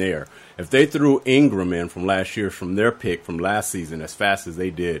here and there. If they threw Ingram in from last year, from their pick from last season, as fast as they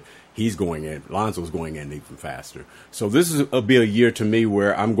did, he's going in. Lonzo's going in even faster. So this will be a year to me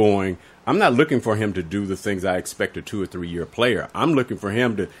where I'm not looking for him to do the things I expect a 2 or 3 year player. I'm looking for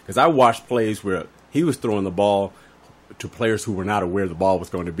him to, because I watched plays where he was throwing the ball to players who were not aware the ball was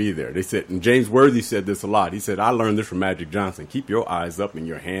going to be there. They said, and James Worthy said this a lot. He said, I learned this from Magic Johnson. Keep your eyes up and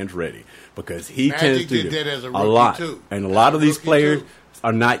your hands ready, because he tends to did that as a lot. Too. And a lot of these players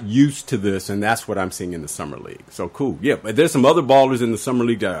are not used to this, and that's what I'm seeing in the summer league. So cool. Yeah, but there's some other ballers in the summer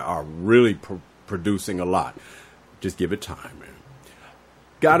league that are really producing a lot. Just give it time, man.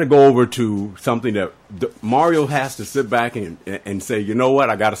 Got to go over to something that Mario has to sit back and say, you know what,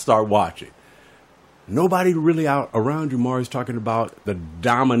 I got to start watching. Nobody really out around you, Mario's talking about the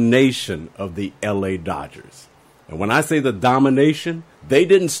domination of the L.A. Dodgers. And when I say the domination, they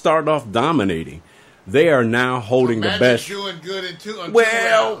didn't start off dominating. They are now holding the best. Doing good in two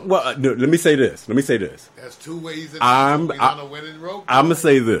rounds. No, let me say this. That's 2 ways on a winning road. I'm going to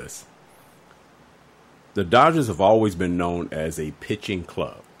say this. The Dodgers have always been known as a pitching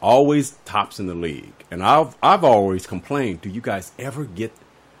club, always tops in the league. And I've always complained, do you guys ever get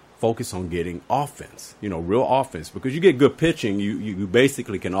focus on getting offense, real offense? Because you get good pitching, you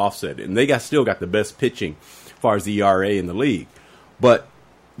basically can offset it. And they still got the best pitching as far as the ERA in the league. But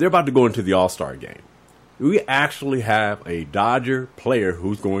they're about to go into the All-Star game. We actually have a Dodger player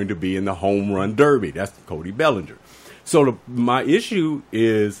who's going to be in the home run derby. That's Cody Bellinger. So my issue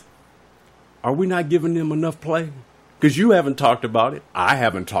is, are we not giving them enough play? Because you haven't talked about it. I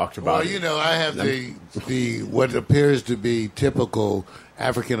haven't talked about it. Well, I have the what appears to be typical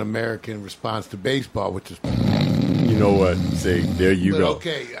African American response to baseball, which is, you know what? See, there you go.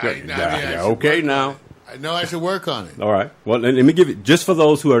 Okay, I know I should work on it. All right. Well, let me give it, just for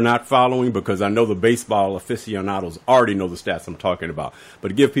those who are not following, because I know the baseball aficionados already know the stats I'm talking about. But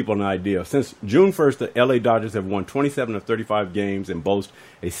to give people an idea, since June 1st, the L.A. Dodgers have won 27 of 35 games and boast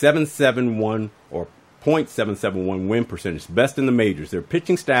a 7.71 or .771 win percentage, best in the majors. Their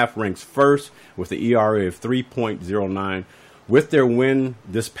pitching staff ranks first with the ERA of 3.09. With their win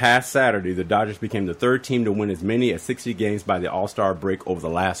this past Saturday, the Dodgers became the third team to win as many as 60 games by the All-Star break over the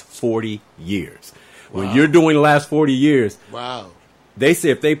last 40 years. When you're doing the last 40 years, Wow. they say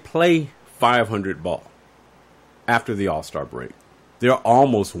if they play 500 ball after the All-Star break, they'll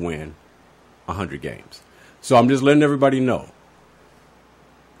almost win 100 games. So I'm just letting everybody know.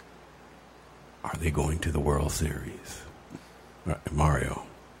 Are they going to the World Series? Mario,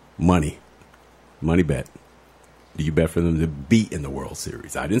 money bet. Do you bet for them to be in the World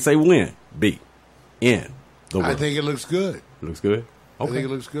Series? I didn't say win, be in the World. I think it looks good. Looks good? I think it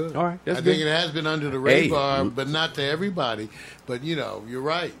looks good. All right, that's I good. think it has been under the Hey. radar, but not to everybody. But, you're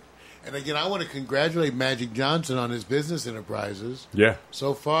right. And again, I want to congratulate Magic Johnson on his business enterprises. Yeah.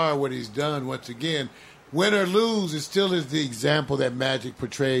 So far, what he's done, once again, win or lose, it still is the example that Magic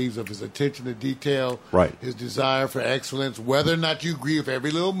portrays of his attention to detail, Right. his desire for excellence, whether or not you agree with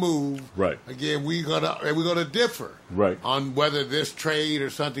every little move. Right. Again, we're gonna differ Right. on whether this trade or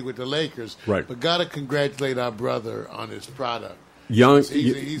something with the Lakers. Right. But got to congratulate our brother on his product. Young,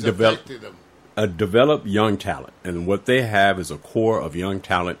 He's develop, affected him. a developed young talent, and what they have is a core of young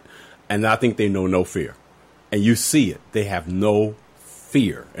talent, and I think they know no fear, and you see it. They have no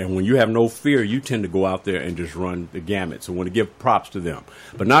fear, and when you have no fear, you tend to go out there and just run the gamut. So I want to give props to them.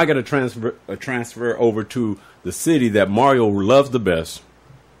 But now I got to transfer over to the city that Mario loves the best.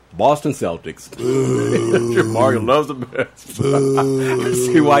 Boston Celtics. Mario loves the best.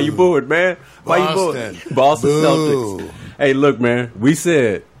 See why you booing, man? Why you booing? Boston Celtics. Hey, look, man. We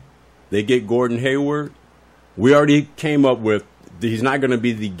said they get Gordon Hayward. We already came up with he's not going to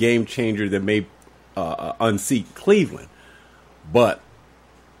be the game changer that may unseat Cleveland. But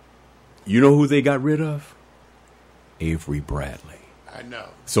you know who they got rid of? Avery Bradley. I know.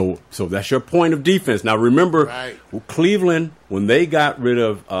 So that's your point of defense. Now remember, Right. Cleveland, when they got rid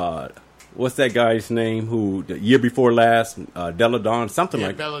of what's that guy's name who the year before last, Deladon, something Yeah,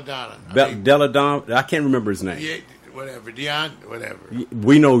 like Belladonna. Deladon. I can't remember his name. Yeah, whatever. Deion, whatever.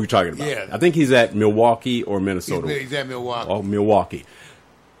 We know who you're talking about. Yeah. I think he's at Milwaukee or Minnesota. He's at Milwaukee. Oh, Milwaukee.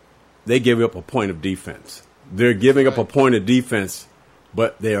 They give up a point of defense. They're giving up a point of defense,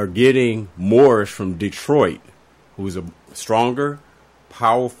 but they are getting Morris from Detroit, who's a stronger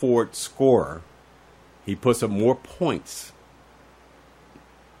power forward scorer. He puts up more points.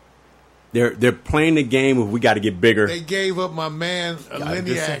 They're playing the game of we got to get bigger. They gave up my man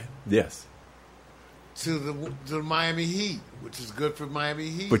Liniak Yes. to the Miami Heat, which is good for Miami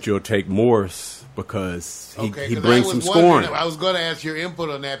Heat. But you'll take Morris because he 'cause brings I some was wondering- scoring. I was going to ask your input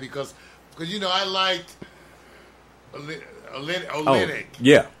on that because I liked Olynyk.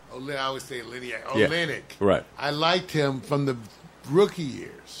 Yeah. I always say Olynyk. Yeah. Olynyk. Right. I liked him from the rookie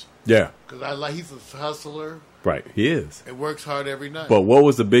years Yeah. because he's a hustler Right. He is. and works hard every night. But what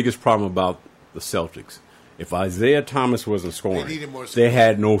was the biggest problem about the Celtics? If Isaiah Thomas wasn't scoring, They needed more they scoring.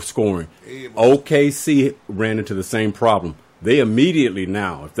 had no scoring. They needed more OKC ran into the same problem. They immediately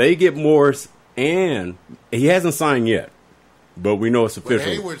now, if they get Morris, and he hasn't signed yet, but we know it's When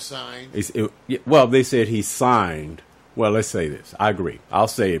official. Hayward signed, Well, they said he signed. Well, let's say this. I agree. I'll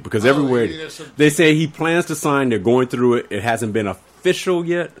say it because everywhere yeah, there's some- they say he plans to sign. They're going through it. It hasn't been official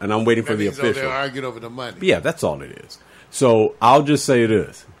yet, and I'm waiting for that the means official. they're arguing over the money. Yeah, that's all it is. So I'll just say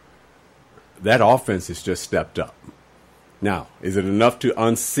this. That offense has just stepped up. Now, is it enough to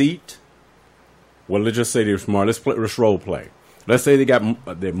unseat? Well, let's just say they're smart. Let's role play. Let's say they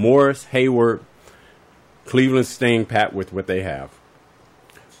got the Morris, Hayward, Cleveland staying pat with what they have.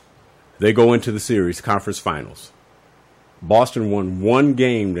 They go into the series, conference finals. Boston won one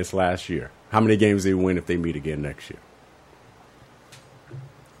game this last year. How many games they win if they meet again next year?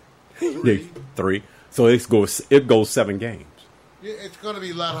 3. So it goes 7 games. Yeah, it's going to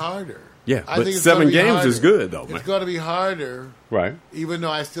be a lot harder. Yeah, I but think it's 7 gonna be games harder. is good, though, man. It's going to be harder, Right. even though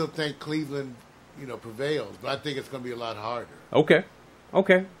I still think Cleveland, prevails. But I think it's going to be a lot harder. Okay.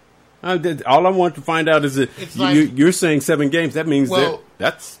 All I want to find out is that It's like- you're saying 7 games. That means Well-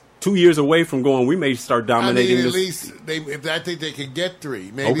 that's 2 years away from going. We may start dominating at this. least I think they can get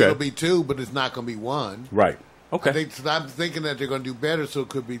 3. Maybe Okay. it'll be 2, but it's not going to be 1. Right. Okay. I'm thinking that they're going to do better, so it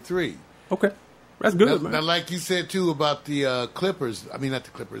could be 3. Okay. That's good, Now, man. now, like you said too about the Clippers. I mean, not the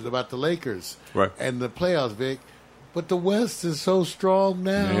Clippers, about the Lakers, Right. And the playoffs, Vic. But the West is so strong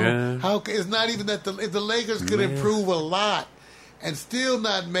now. Yeah. It's not even that if the Lakers could improve a lot and still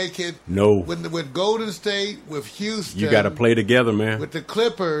not make it. No. With Golden State, with Houston, You got to play together, man. with the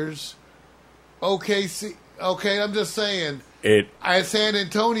Clippers. OKC. Okay, I'm just saying. It. San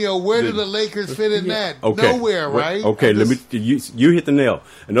Antonio. Where do the Lakers fit in that? Okay. Nowhere, right? Okay. I'm just- You hit the nail.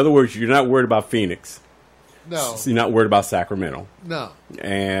 In other words, you're not worried about Phoenix. No. You're not worried about Sacramento. No.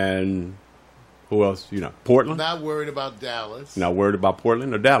 And who else? Portland. Not worried about Dallas. Not worried about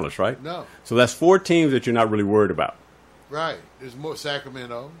Portland or Dallas, right? No. So that's 4 teams that you're not really worried about. Right. There's more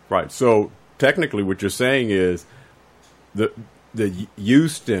Sacramento. Right. So technically what you're saying is the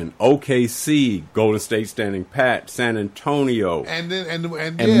Houston, OKC, Golden State standing pat, San Antonio, and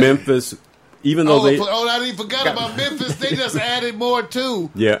Memphis. Even though I didn't forget about Memphis. They just added more too.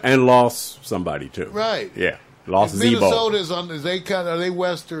 Yeah, and lost somebody too. Right. Yeah, lost Zebo. Minnesota is on. Are they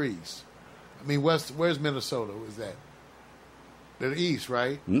west or east? I mean, west. Where's Minnesota? Is that? They're east,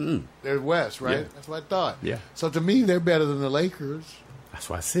 right? Mm-mm. They're west, right? Yeah. That's what I thought. Yeah. So to me, they're better than the Lakers. That's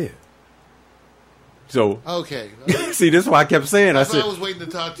what I said. So okay. See, this is why I kept saying. I was waiting to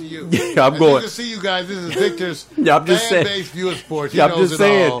talk to you. Yeah, I'm As going. You can see, you guys. This is Victor's I'm just saying. fan-based view of sports. He I'm knows just it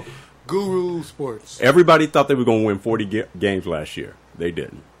saying. all. Guru Sports. Everybody thought they were going to win 40 games last year. They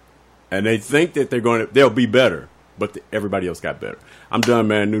didn't, and they think that they'll be better. But everybody else got better. I'm done,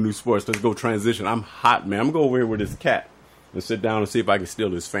 man. New Sports. Let's go transition. I'm hot, man. I'm going to go over here with this cat and sit down and see if I can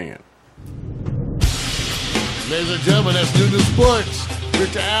steal his fan. Ladies and gentlemen, that's New Sports.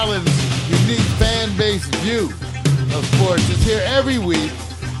 Victor Allen's unique fan-based view of sports is here every week.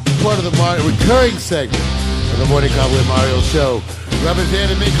 Part of the recurring segment of the Morning Call with Mario show. Rub his hand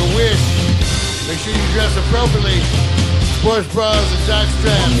and make a wish. Make sure you dress appropriately. Sports bras and jock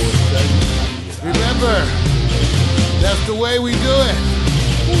straps. Remember, that's the way we do it.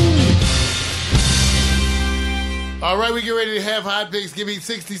 All right, we get ready to have hot picks. Give me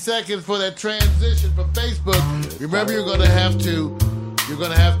 60 seconds for that transition from Facebook. Remember, you're gonna have to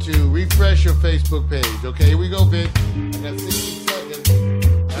refresh your Facebook page. Okay, here we go, Vic. I got 60 seconds.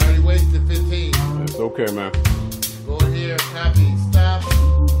 I already wasted 15. That's okay, man. Go in here, copy, stop.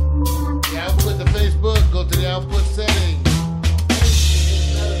 The output to Facebook. Go to the output settings.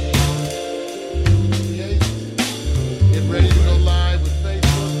 Get ready to go live with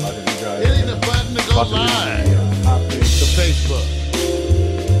Facebook. Hitting the button to go live to Facebook.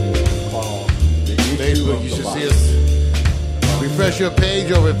 Facebook, you should see us. Refresh your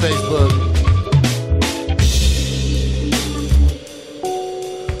page over at Facebook.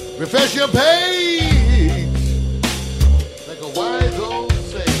 Refresh your page like a wise old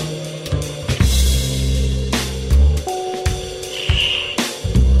sailor.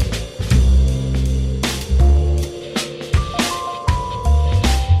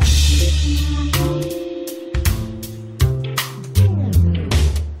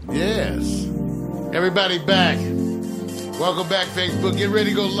 Yes. Everybody back. Welcome back, Facebook. Get ready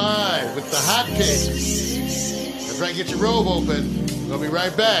to go live with the hot picks. That's right, get your robe open. We'll be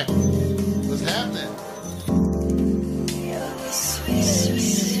right back. What's happening?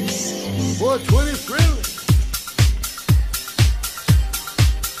 420 Thriller.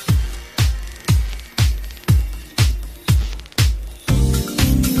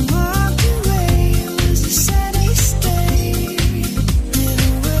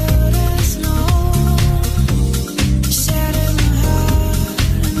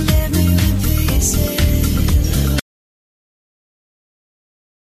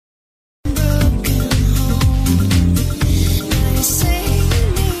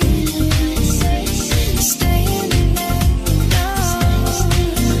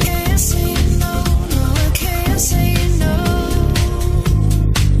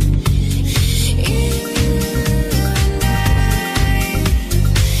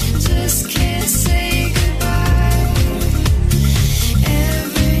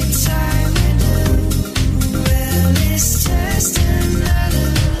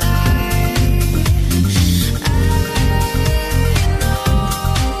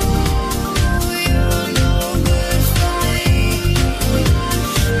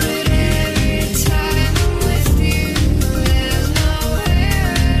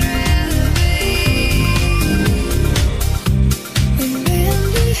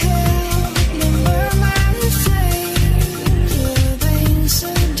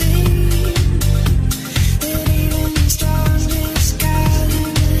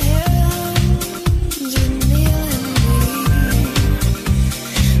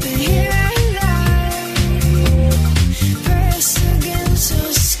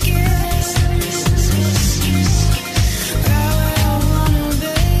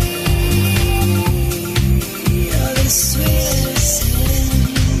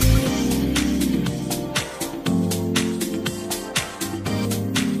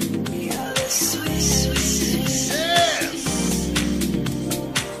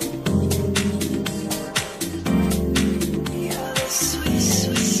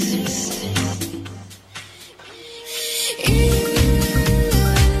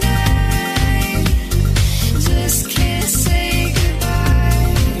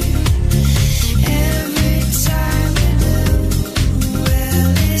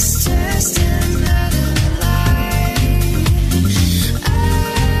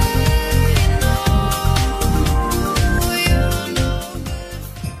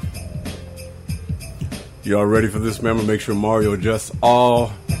 Y'all ready for this? Remember, make sure Mario adjusts all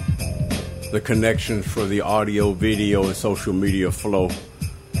the connections for the audio, video, and social media flow.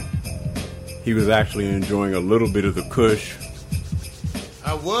 He was actually enjoying a little bit of the kush.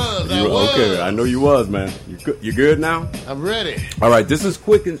 I was. Okay, I know you was, man. You good now? I'm ready. All right, this is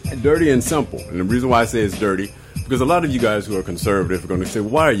quick and dirty and simple. And the reason why I say it's dirty, because a lot of you guys who are conservative are going to say,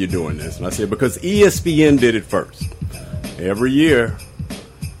 why are you doing this? And I say, because ESPN did it first. Every year,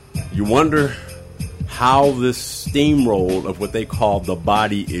 you wonder how this steamroll of what they call the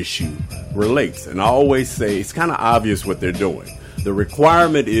body issue relates. And I always say, it's kind of obvious what they're doing. The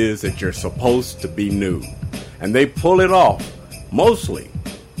requirement is that you're supposed to be nude. And they pull it off, mostly,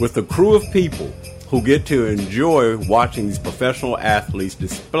 with a crew of people who get to enjoy watching these professional athletes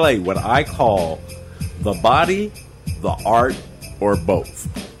display what I call the body, the art, or both.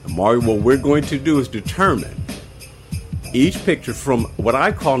 And Mario, what we're going to do is determine each picture from what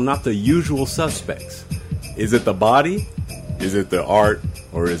I call not the usual suspects. Is it the body? Is it the art?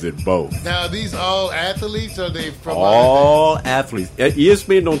 Or is it both? Now, are these all athletes? Or are they from all athletes?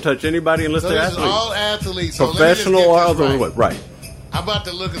 ESPN don't touch anybody unless they're this athletes. Is all athletes. So professional or other. Right. I'm about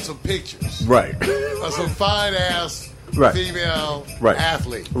to look at some pictures. Right. Of some fine-ass female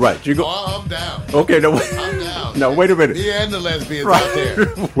athlete. Right. You go. Oh, I'm down. Okay. No, I'm down. No, wait a minute. Me and the lesbians out there.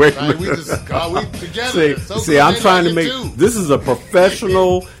 Wait a minute. We together. See, I'm trying to make... This is a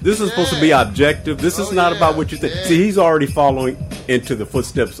professional... This is supposed to be objective. This is not about what you think. Yeah. See, he's already following into the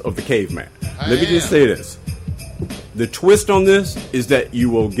footsteps of the caveman. Let me just say this. The twist on this is that you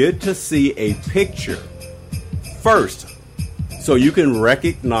will get to see a picture first so you can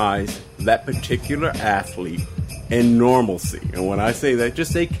recognize that particular athlete in normalcy. And when I say that,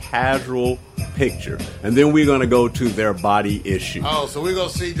 just a casual picture. And then we're going to go to their body issue. Oh, so we're going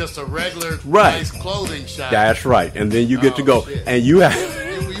to see just a regular nice clothing shot. That's right. And then you get to go. Shit. And you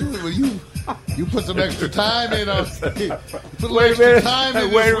have... You put some extra time in on. Wait a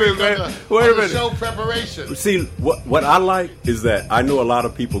minute. Show preparation. See, what I like is that I know a lot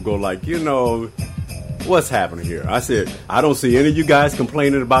of people go like, what's happening here? I said, I don't see any of you guys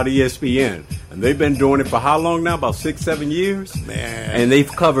complaining about ESPN. And they've been doing it for how long now? About 6-7 years? Man. And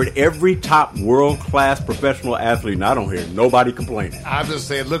they've covered every top world-class professional athlete. And I don't hear nobody complaining. I'm just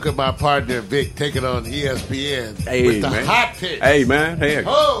saying, look at my partner, Vic, taking on ESPN with the hot picks. Hey, man. Hey,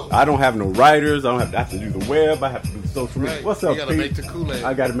 I don't have no writers. I have to do the web. I have to do social media. What's up, You got to make the Kool-Aid.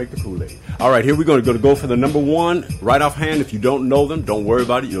 I got to make the Kool-Aid. All right, here we're going to go for the number one. Right offhand, if you don't know them, don't worry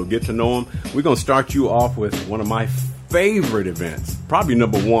about it. You'll get to know them. We're going to start you off with one of my favorite events. Probably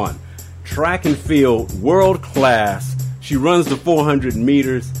number one. Track and field, world class. She runs the 400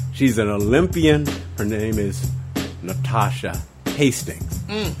 meters. She's an Olympian. Her name is Natasha Hastings.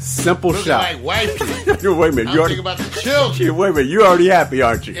 Simple shot. Like wifey. Wait a minute. I'm thinking about the children. Wait a minute. You're already happy,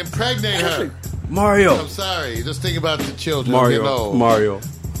 aren't you? Impregnate her. Mario. I'm sorry. Just think about the children. Mario.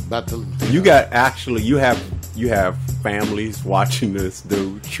 About to. You have families watching this,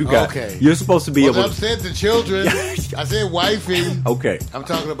 dude. You're supposed to be able to... I said the children. I said wifey. Okay. I'm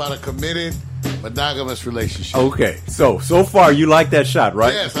talking about a committed, monogamous relationship. Okay. So far, you like that shot,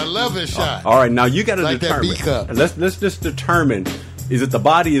 right? Yes, I love this shot. All right, now you got to That determine. B-cup. Let's just determine, is it the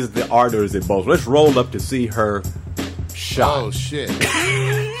body, is it the art, or is it both? Let's roll up to see her shot. Oh, shit.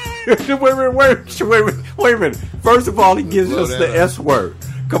 Wait a minute. First of all, he gives us the S word.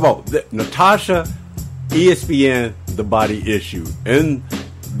 Come on. Natasha, ESPN, the body issue. In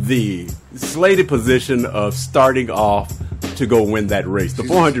the slated position of starting off to go win that race, the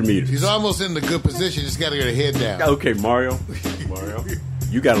 400 meters. She's almost in the good position. Just got to get her head down. Okay, Mario,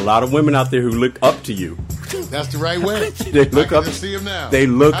 you got a lot of women out there who look up to you. That's the right way. They look up. See them now. They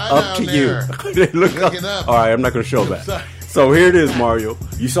look up to you. They look up. All right, I'm not going to show that. So here it is, Mario.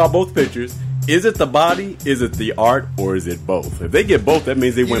 You saw both pictures. Is it the body? Is it the art? Or is it both? If they get both, that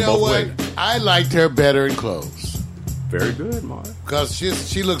means they win both ways. I liked her better in clothes. Very good, Mario. Because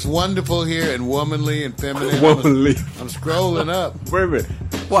she looks wonderful here and womanly and feminine. Womanly. I'm scrolling up. Wait a minute.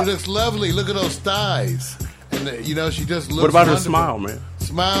 What? She looks lovely. Look at those thighs. And she just looks. What about wonderful. her smile, man?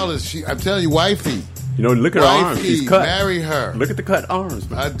 Smile is I'm telling you, wifey. Look at her arms. She's cut. Marry her. Look at the cut arms,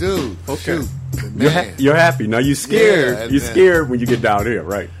 man. I do. Okay. You're happy. Now you're scared. Yeah, you're scared when you get down here,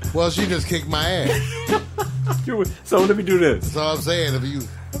 right? Well, she just kicked my ass. So let me do this. That's all I'm saying. If you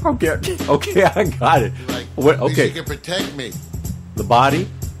Okay, I got it. She can protect me. The body,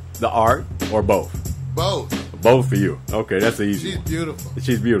 the art, or both? Both. Both for you. Okay, that's the easy. She's beautiful.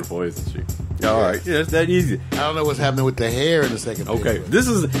 She's beautiful, isn't she? All right, yeah, it's that easy. I don't know what's happening with the hair in the second picture. Okay, this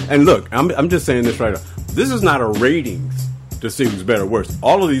is, and look, I'm just saying this right now. This is not a ratings to see who's better or worse.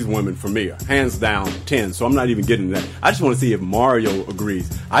 All of these women, for me, are hands down 10, so I'm not even getting that. I just want to see if Mario agrees.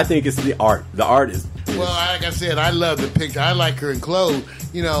 I think it's the art. The art is... Well, like I said, I love the picture. I like her in clothes,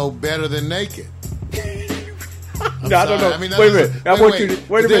 better than naked. I don't know. I mean, wait a minute. I want you to...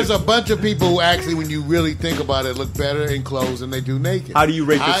 Wait a minute. There's a bunch of people who actually, when you really think about it, look better in clothes than they do naked. How do you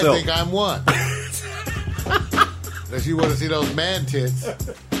rate yourself? I think I'm one. Unless you want to see those man tits.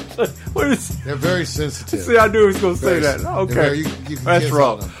 What is... They're very sensitive. See, I knew he was going to say that. Okay. You can That's kiss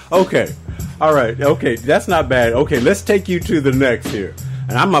wrong. on them. Okay. All right. Okay. That's not bad. Okay. Let's take you to the next here.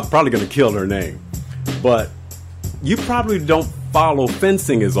 And I'm probably going to kill her name. But you probably don't follow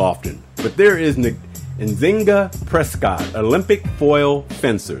fencing as often. But there is Nzinga Prescott, Olympic foil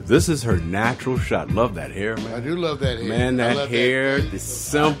fencer. This is her natural shot. Love that hair, man. I do love that hair. Man, I that love hair, that the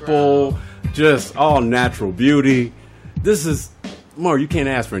simple, just all natural beauty. This is... More, you can't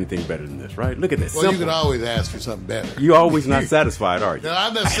ask for anything better than this, right? Look at this. Well, simple. you can always ask for something better. You're always not satisfied, are you? No,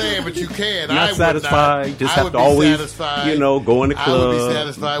 I'm not saying, but you can. Not satisfied. Just have to always, satisfied. Go in the club. I would be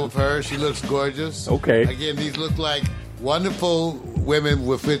satisfied with her. She looks gorgeous. Okay. Again, these look like wonderful women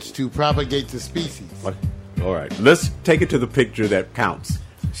with which to propagate the species. All right. Let's take it to the picture that counts.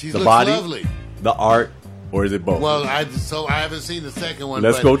 She the looks body, lovely. The art, or is it both? Well, I haven't seen the second one.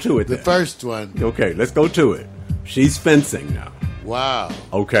 Let's but go to it. The then. first one. Okay, let's go to it. She's fencing now. Wow.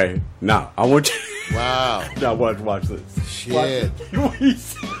 Okay. Now I want you. Wow. Now watch this. Shit. Damn,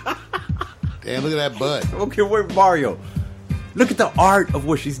 look at that butt. Okay, wait, Mario. Look at the art of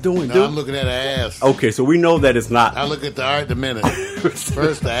what she's doing, No, dude. I'm looking at her ass. Okay, so we know that it's not. I look at the art in a minute.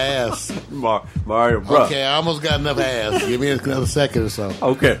 First the ass. Mario, bro. Okay, I almost got enough ass. Give me another second or so.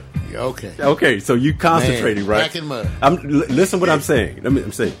 Okay. Okay. Okay, so you concentrating, right? Back in mud. Listen what I'm saying.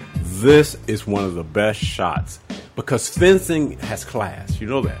 I'm saying this is one of the best shots because fencing has class. You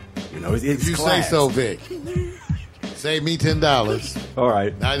know that. It's If you class. say so, Vic. Save me $10. All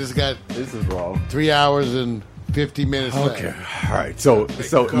right. I just got This is wrong. 3 hours and 50 minutes Okay. left. All right. So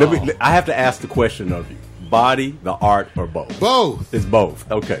I have to ask the question of you: body, the art, or both? Both. It's both.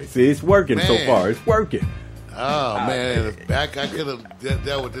 Okay. See, it's working so Man. far. It's working. Oh, man. I could have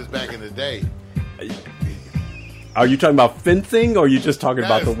dealt with this back in the day. Are you talking about fencing, or are you just talking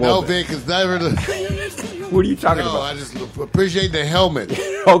about the woman? No, Vic, it's never the... What are you talking No, about? I just appreciate the helmet.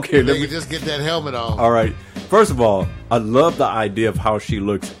 Okay. They could just get that helmet on. All right. First of all, I love the idea of how she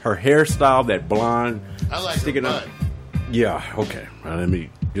looks. Her hairstyle, that blonde, I like sticking her up. butt. Yeah. Okay. Well, let me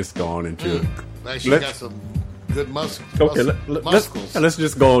just go on into it. Like she Let's- got some good muscles. Okay. Let's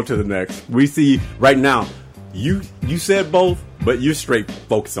just go on to the next. We see right now. You said both, but you're straight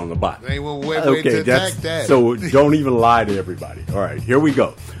focused on the body. They will way to attack that. So don't even lie to everybody. All right, here we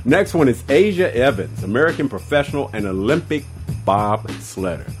go. Next one is Asia Evans, American professional and Olympic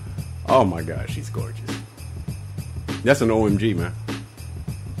bobsledder. Oh my God, she's gorgeous. That's an OMG, man.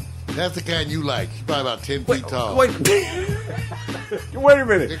 That's the kind you like. She's probably about 10 feet tall. Wait a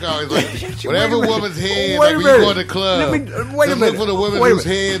minute. They always like, whatever Wait a minute. woman's head, Wait like a when minute. you go to the club. Wait a just minute. look for the women Wait a whose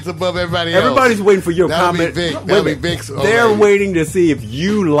minute. head's above everybody else. Everybody's waiting for your That'll comment. Be Vic. Wait a That'll be minute. Vic's old They're lady. waiting to see if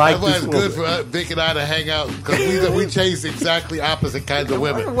you like That's why this it's woman. good for Vic and I to hang out because we chase exactly opposite kinds of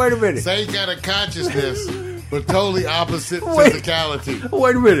women. Wait a minute. Same kind of consciousness, but totally opposite Wait. physicality.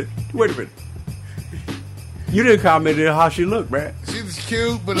 Wait a minute. You didn't comment on how she looked, man. She was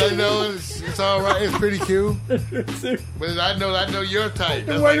cute, but I know it's all right. It's pretty cute. But I know your type.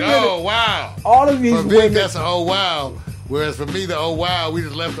 That's Wait like, a minute. oh, wow. All of these For Vic, women. that's a oh, wow. Whereas for me, the oh, wow, we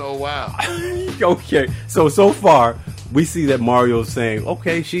just left the oh, wow. Okay, so far we see that Mario's saying,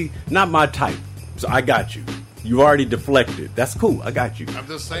 "Okay, she not my type, so I got you. You already deflected. That's cool. I got you. I'm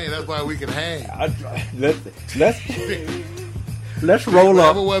just saying that's why we can hang. Let's roll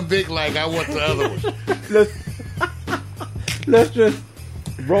Whatever up. one Vic like, I want the other one. Let's just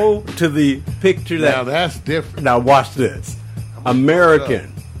roll to the picture Now that. that's different. Now watch this.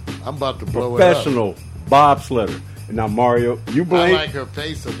 American I'm about to blow professional bobsledder. Now Mario, you it up. I blame. like her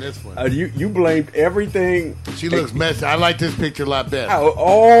face on this one. You blamed everything. She looks messy. I like this picture a lot better.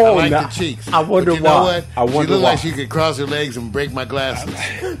 Oh, I like now- the cheeks. I wonder but you know why. what? I wonder she look why. like she could cross her legs and break my glasses.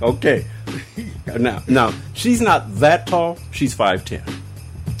 Okay. Now she's not that tall. She's 5'10".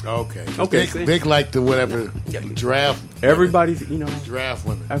 Okay. Okay, see? Vic like the whatever giraffe. Everybody's, Giraffe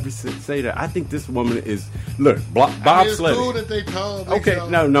women. every say that. I think this woman is look I mean, it's bobsledding. cool that they tall. They Okay, tall.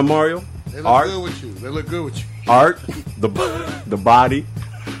 now Mario, They look art, good with you. They look good with you. art, the body.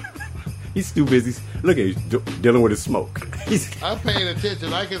 He's too busy. Look at he's dealing with his smoke. I'm paying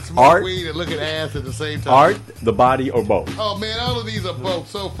attention. I can smoke Art. weed and look at ass at the same time. Art, the body, or both. Oh man, all of these are both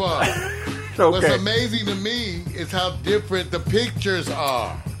so far. What's Okay. amazing to me is how different the pictures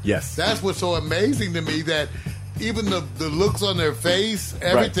are. Yes. That's what's so amazing to me that even the looks on their face,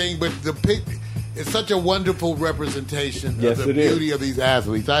 everything. But the pic, it's such a wonderful representation Yes, of the it is. beauty of these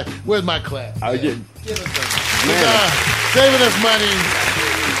athletes. Where's my class? I get- Give us some. Saving us money.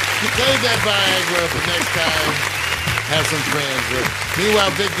 Save that Viagra for next time. Have some friends. Meanwhile,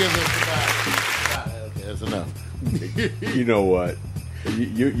 Vic gives us okay, that's enough. You know what?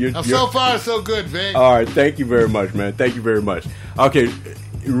 You're So far, so good, Vic. all right. Thank you very much, man. Thank you very much. Okay,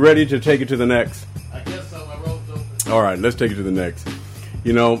 you ready to take it to the next? I guess so. My road's open. All right, let's take it to the next.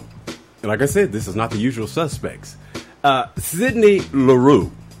 You know, like I said, this is not the usual suspects. Sydney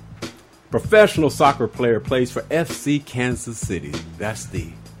LaRue, professional soccer player, plays for FC Kansas City. That's the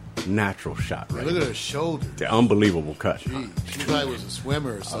natural shot right Look there. at her shoulder. The unbelievable cut. Gee, she probably was a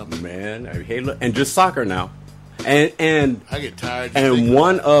swimmer or something. Man, hey, look, and just soccer now. And I get tired. and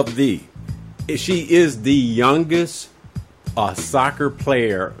one of she is the youngest soccer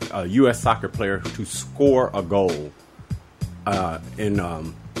player, U.S. soccer player, to score a goal in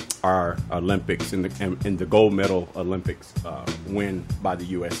our Olympics, in the gold medal Olympics win by the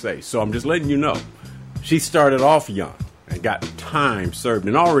USA. So I'm just letting you know, she started off young and got time served,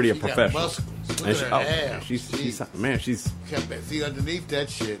 and already a She got professional. muscles. Look And at her abs. she's See, underneath that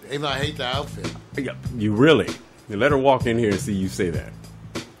shit, even I hate the outfit. you really let her walk in here and see you say that.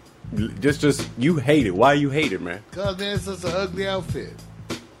 Just you hate it. Why you hate it, man? Cause man, it's just an ugly outfit.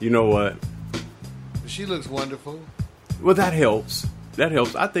 You know what? She looks wonderful, Well, that helps. That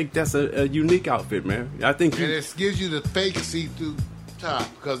helps. I think that's a unique outfit, man. I think and it gives you the fake see-through top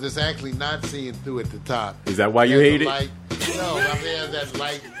because it's actually not seeing through at the top. Is that why you There's hate a it? light, no, I mean there's that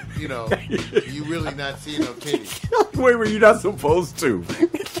light. You know, you really not seeing no titties. Where were you not supposed to?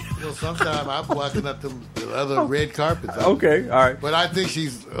 You know, sometimes I'm walking up the other red carpets. Okay, all right. But I think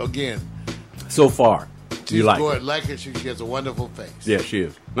she's again. So far, She's you like good. it. Like her, she has a wonderful face. Yeah, she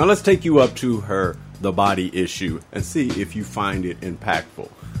is. Now let's take you up to the body issue and see if you find it impactful.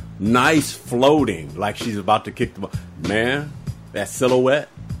 Nice floating, like she's about to kick the ball. Man, that silhouette,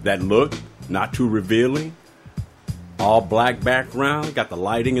 that look, not too revealing. All black background, got the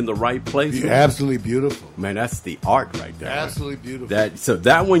lighting in the right place. You're absolutely beautiful. Man, that's the art right there. Absolutely beautiful.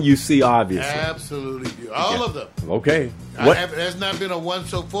 That one you see obviously. Absolutely beautiful. All of them. Okay. What? There's not been a one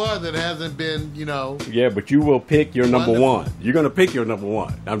so far that hasn't been, Yeah, but you will pick your number Wonderful. one. You're gonna pick your number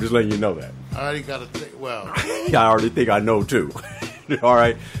one. I'm just letting you know that. I already got to think. Well, I already think I know too. All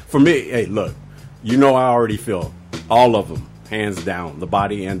right. For me, hey, look, I already feel all of them, hands down, the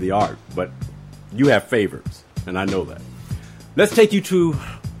body and the art. But you have favorites, and I know that. Let's take you to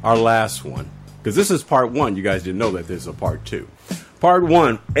our last one, because this is part one. You guys didn't know that there's a part two. Part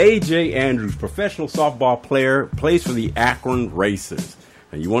one, A.J. Andrews, professional softball player, plays for the Akron Racers.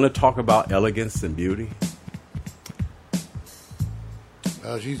 And you want to talk about elegance and beauty?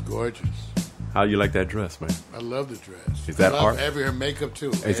 oh, she's gorgeous. How you like that dress, man? I love the dress. Is that I love art? her makeup too.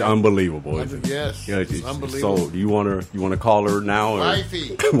 It's man. unbelievable. Isn't it? Yes, Yeah, it's unbelievable. So, you want to call her now? Or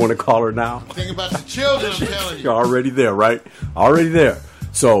Wifey. want to call her now? Think about the children. I'm telling you. You're already there, right? Already there.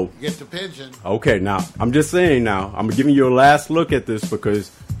 So, Get the pension. okay, now, I'm just saying now, I'm giving you a last look at this because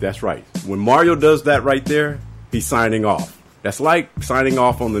that's right. When Mario does that right there, he's signing off. That's like signing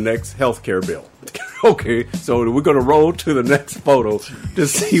off on the next healthcare bill. Okay, so we're going to roll to the next photo to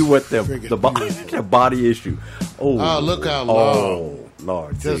see what the body issue. Oh, look how long. Oh,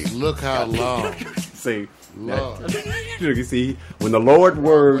 Lord. Just see. look how long. See, Lord. you see, when the Lord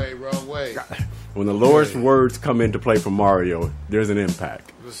word, Wrong way. when the Lord's words come into play for Mario, there's an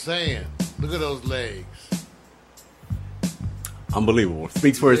impact. I was saying, look at those legs. Unbelievable.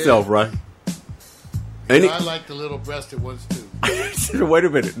 Speaks for itself, right? Any, I like the little breasted ones too. wait a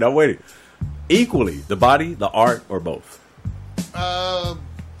minute. Now wait. Equally, the body, the art, or both?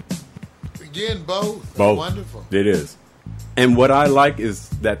 Again, both. Both. Wonderful. It is. And what I like is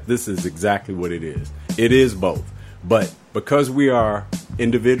that this is exactly what it is. It is both. But because we are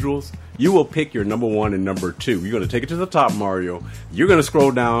individuals, you will pick your number one and number two. You're going to take it to the top, Mario. You're going to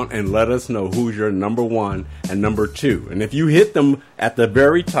scroll down and let us know who's your number one and number two. And if you hit them at the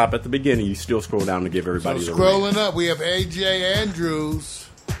very top at the beginning, you still scroll down to give everybody So the scrolling up, we have A.J. Andrews.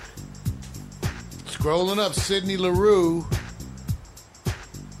 Scrolling up, Sydney LaRue.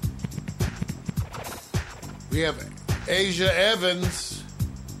 We have Asia Evans.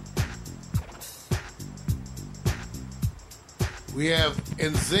 We have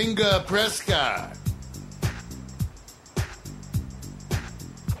Nzinga Prescott.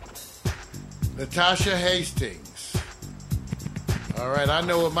 Natasha Hastings. All right, I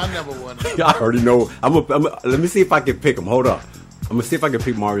know what my number one is. I already know. Let me see if I can pick them. Hold on. I'm going to see if I can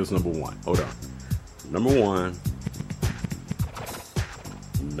pick Mario's number one. Hold on. Number one.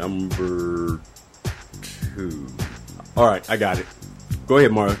 Number 2. All right, I got it. Go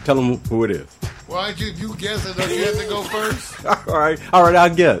ahead, Mario. Tell them who it is. Why don't you guess it? Don't you have to go first? All right,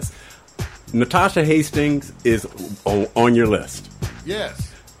 I'll guess. Natasha Hastings is on your list.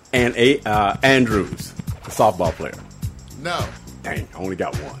 Yes. And Andrews, the softball player. No. Dang, I only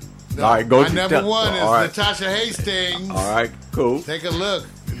got one. No. All right, go. My number one is all right. Natasha Hastings. All right, cool. Take a look.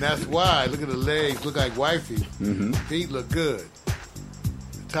 And that's why. Look at the legs. Look like wifey. Mm-hmm. Feet look good.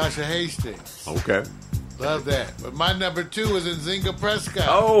 Natasha Hastings. Okay. Love that. But my number 2 is Nzinga Prescott.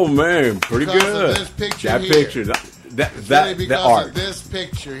 Oh, man. Pretty because good. Of this picture that here. picture. Really because the art. of this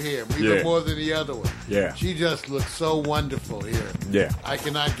picture here. Even more than the other one. Yeah. She just looks so wonderful here. Yeah. I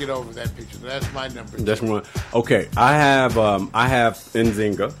cannot get over that picture. That's my number 2. That's one. Okay. I have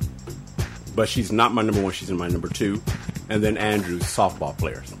Nzinga, but she's not my number 1. She's in my number 2. And then Andrews, softball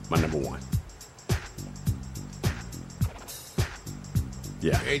player, my number 1.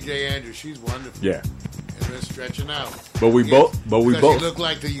 Yeah. AJ Andrews, she's wonderful. Yeah. And then stretching out. But we both. She look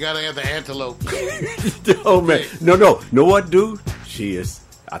like you gotta have the antelope. Oh man, no. Know what, dude? She is.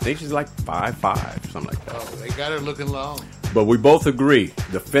 I think she's like 5'5", something like that. Oh, they got her looking long. But we both agree,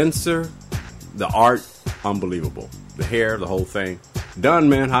 the fencer, the art, unbelievable. The hair, the whole thing. Done,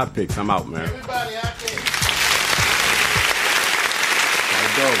 man. Hot picks. I'm out, man. Everybody out there.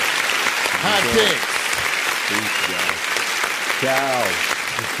 Gotta go. Hot picks. Peace, guys. Ciao.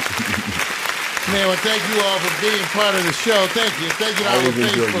 Man, well, thank you all for being part of the show. Thank you. Thank you to all the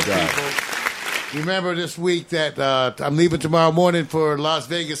Facebook people. Remember this week that I'm leaving tomorrow morning for Las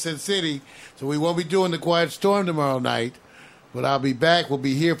Vegas, Sin City, so we won't be doing the Quiet Storm tomorrow night, but I'll be back. We'll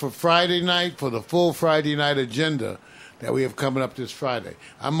be here for Friday night for the full Friday night agenda that we have coming up this Friday.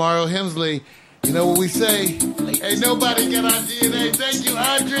 I'm Mario Hemsley. You know what we say? Ain't nobody got our DNA. Thank you,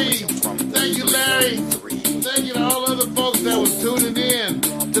 Audrey. Thank you, Larry. Thank you to all other folks that was tuning in.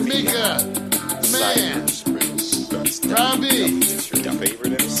 Tamika. Man, Robbie,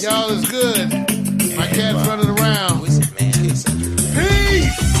 y'all is good. My cat's running around. Peace!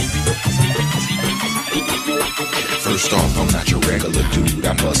 First off, I'm not your regular dude.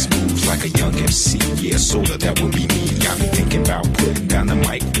 I bust moves like a young MC. Yeah, sorta, that would be me. I be thinking about putting down the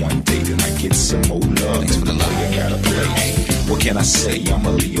mic one day, then I get some more love. Thanks for the love you gotta play. What can I say? I'm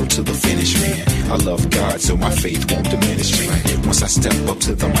a Leo to the finish, man. I love God, so my faith won't diminish me. Once I step up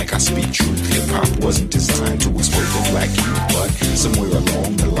to the mic, I speak truth. Hip-hop wasn't designed to exploit the black youth, but somewhere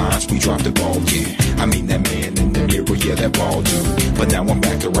along the lines, we dropped the ball, yeah. I mean, that man in the mirror, yeah, that ball dude. But now I'm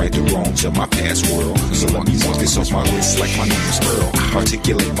back to right the wrongs of my past world. So let me walk this off my list like my name is Earl.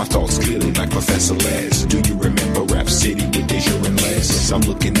 Articulate my thoughts clearly like Professor Les. Do you remember Rap City with Deja and Les? I'm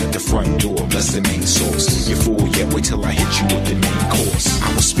looking at the front door, bless the main source. You're full yet, wait till I hit you with the main course.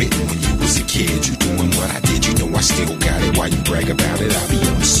 I was spitting when you was a kid, you doing what I did, you know I still got it. Why you brag about it? I be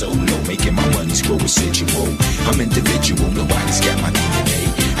on the solo, making my money's grow residual. I'm individual, nobody's got my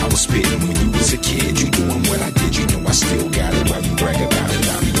DNA. I was spitting when you was a kid, you doing what I did, you know I still got it. Why you brag about it?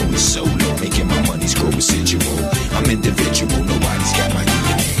 I be on the solo, making my money's grow residual. I'm individual, nobody's got my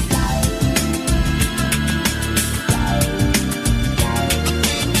DNA.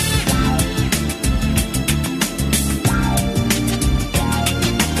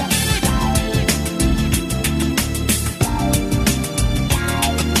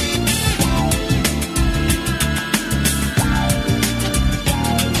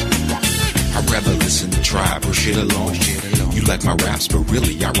 Tribe or shit alone. You like my raps, but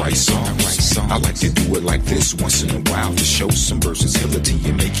really I write songs. I like to do it like this once in a while to show some versatility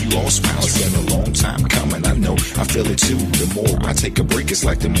and make you all smile. It's been a long time coming, I know, I feel it too. The more I take a break, it's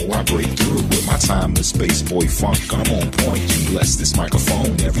like the more I break through. With my timeless space boy funk, I'm on point. You bless this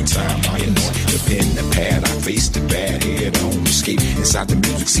microphone every time I anoint the pen, the pad. I face the bad head on. Escape inside the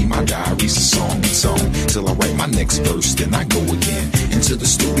music, see my diary's a song and song. Till I write my next verse, then I go again into the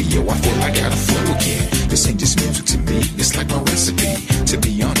studio. I feel I gotta flow again. This ain't just music to me, it's like my recipe. To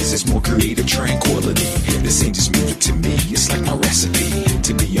be honest, it's more creative tranquility. This ain't just music to me, it's like my recipe.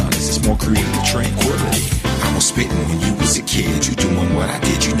 To be honest, it's more creative tranquility. I was spitting when you was a kid, you doing what I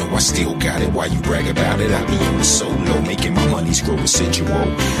did, you know I still got it. Why you brag about it? I be on the solo, making my money's grow residual.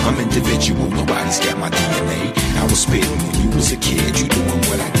 I'm individual, nobody's got my DNA. I was spitting when you was a kid, you doing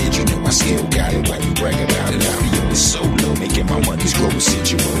what I did, you know I still got it. Why you brag about it? I be on the solo, making my money's grow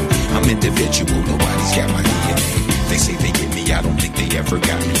residual. I'm individual, nobody's got my DNA. They say they get me, I don't think they ever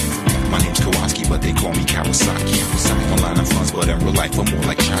got me. My name's Kowalski, but they call me Kawasaki. Online I'm funds, but in real life I'm more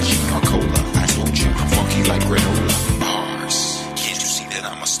like Chachi or Cola. I told you, I'm funky like granola. Bars, can't you see that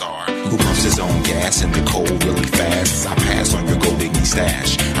I'm a star? Who pumps his own gas in the cold really fast as I pass on your gold digging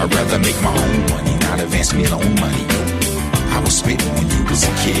stash. I'd rather make my own money, not advance me loan money. I was spitting when you was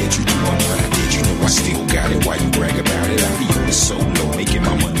a kid, you doing what I did, you know I still got it.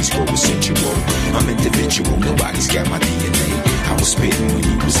 spitting when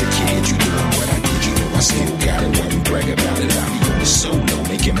you was a kid. You doing what I did, you know I still got it. When you brag about it, I'll be on the solo,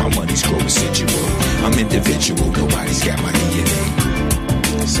 making my money's grow residual. I'm individual, nobody's got my DNA.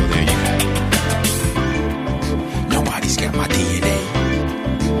 So there you have it. Nobody's got my DNA.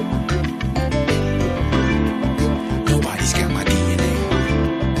 Nobody's got my DNA.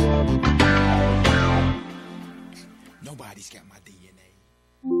 Nobody's got my DNA.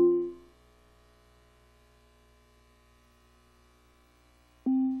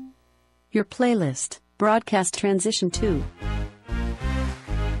 Your playlist, Broadcast Transition 2.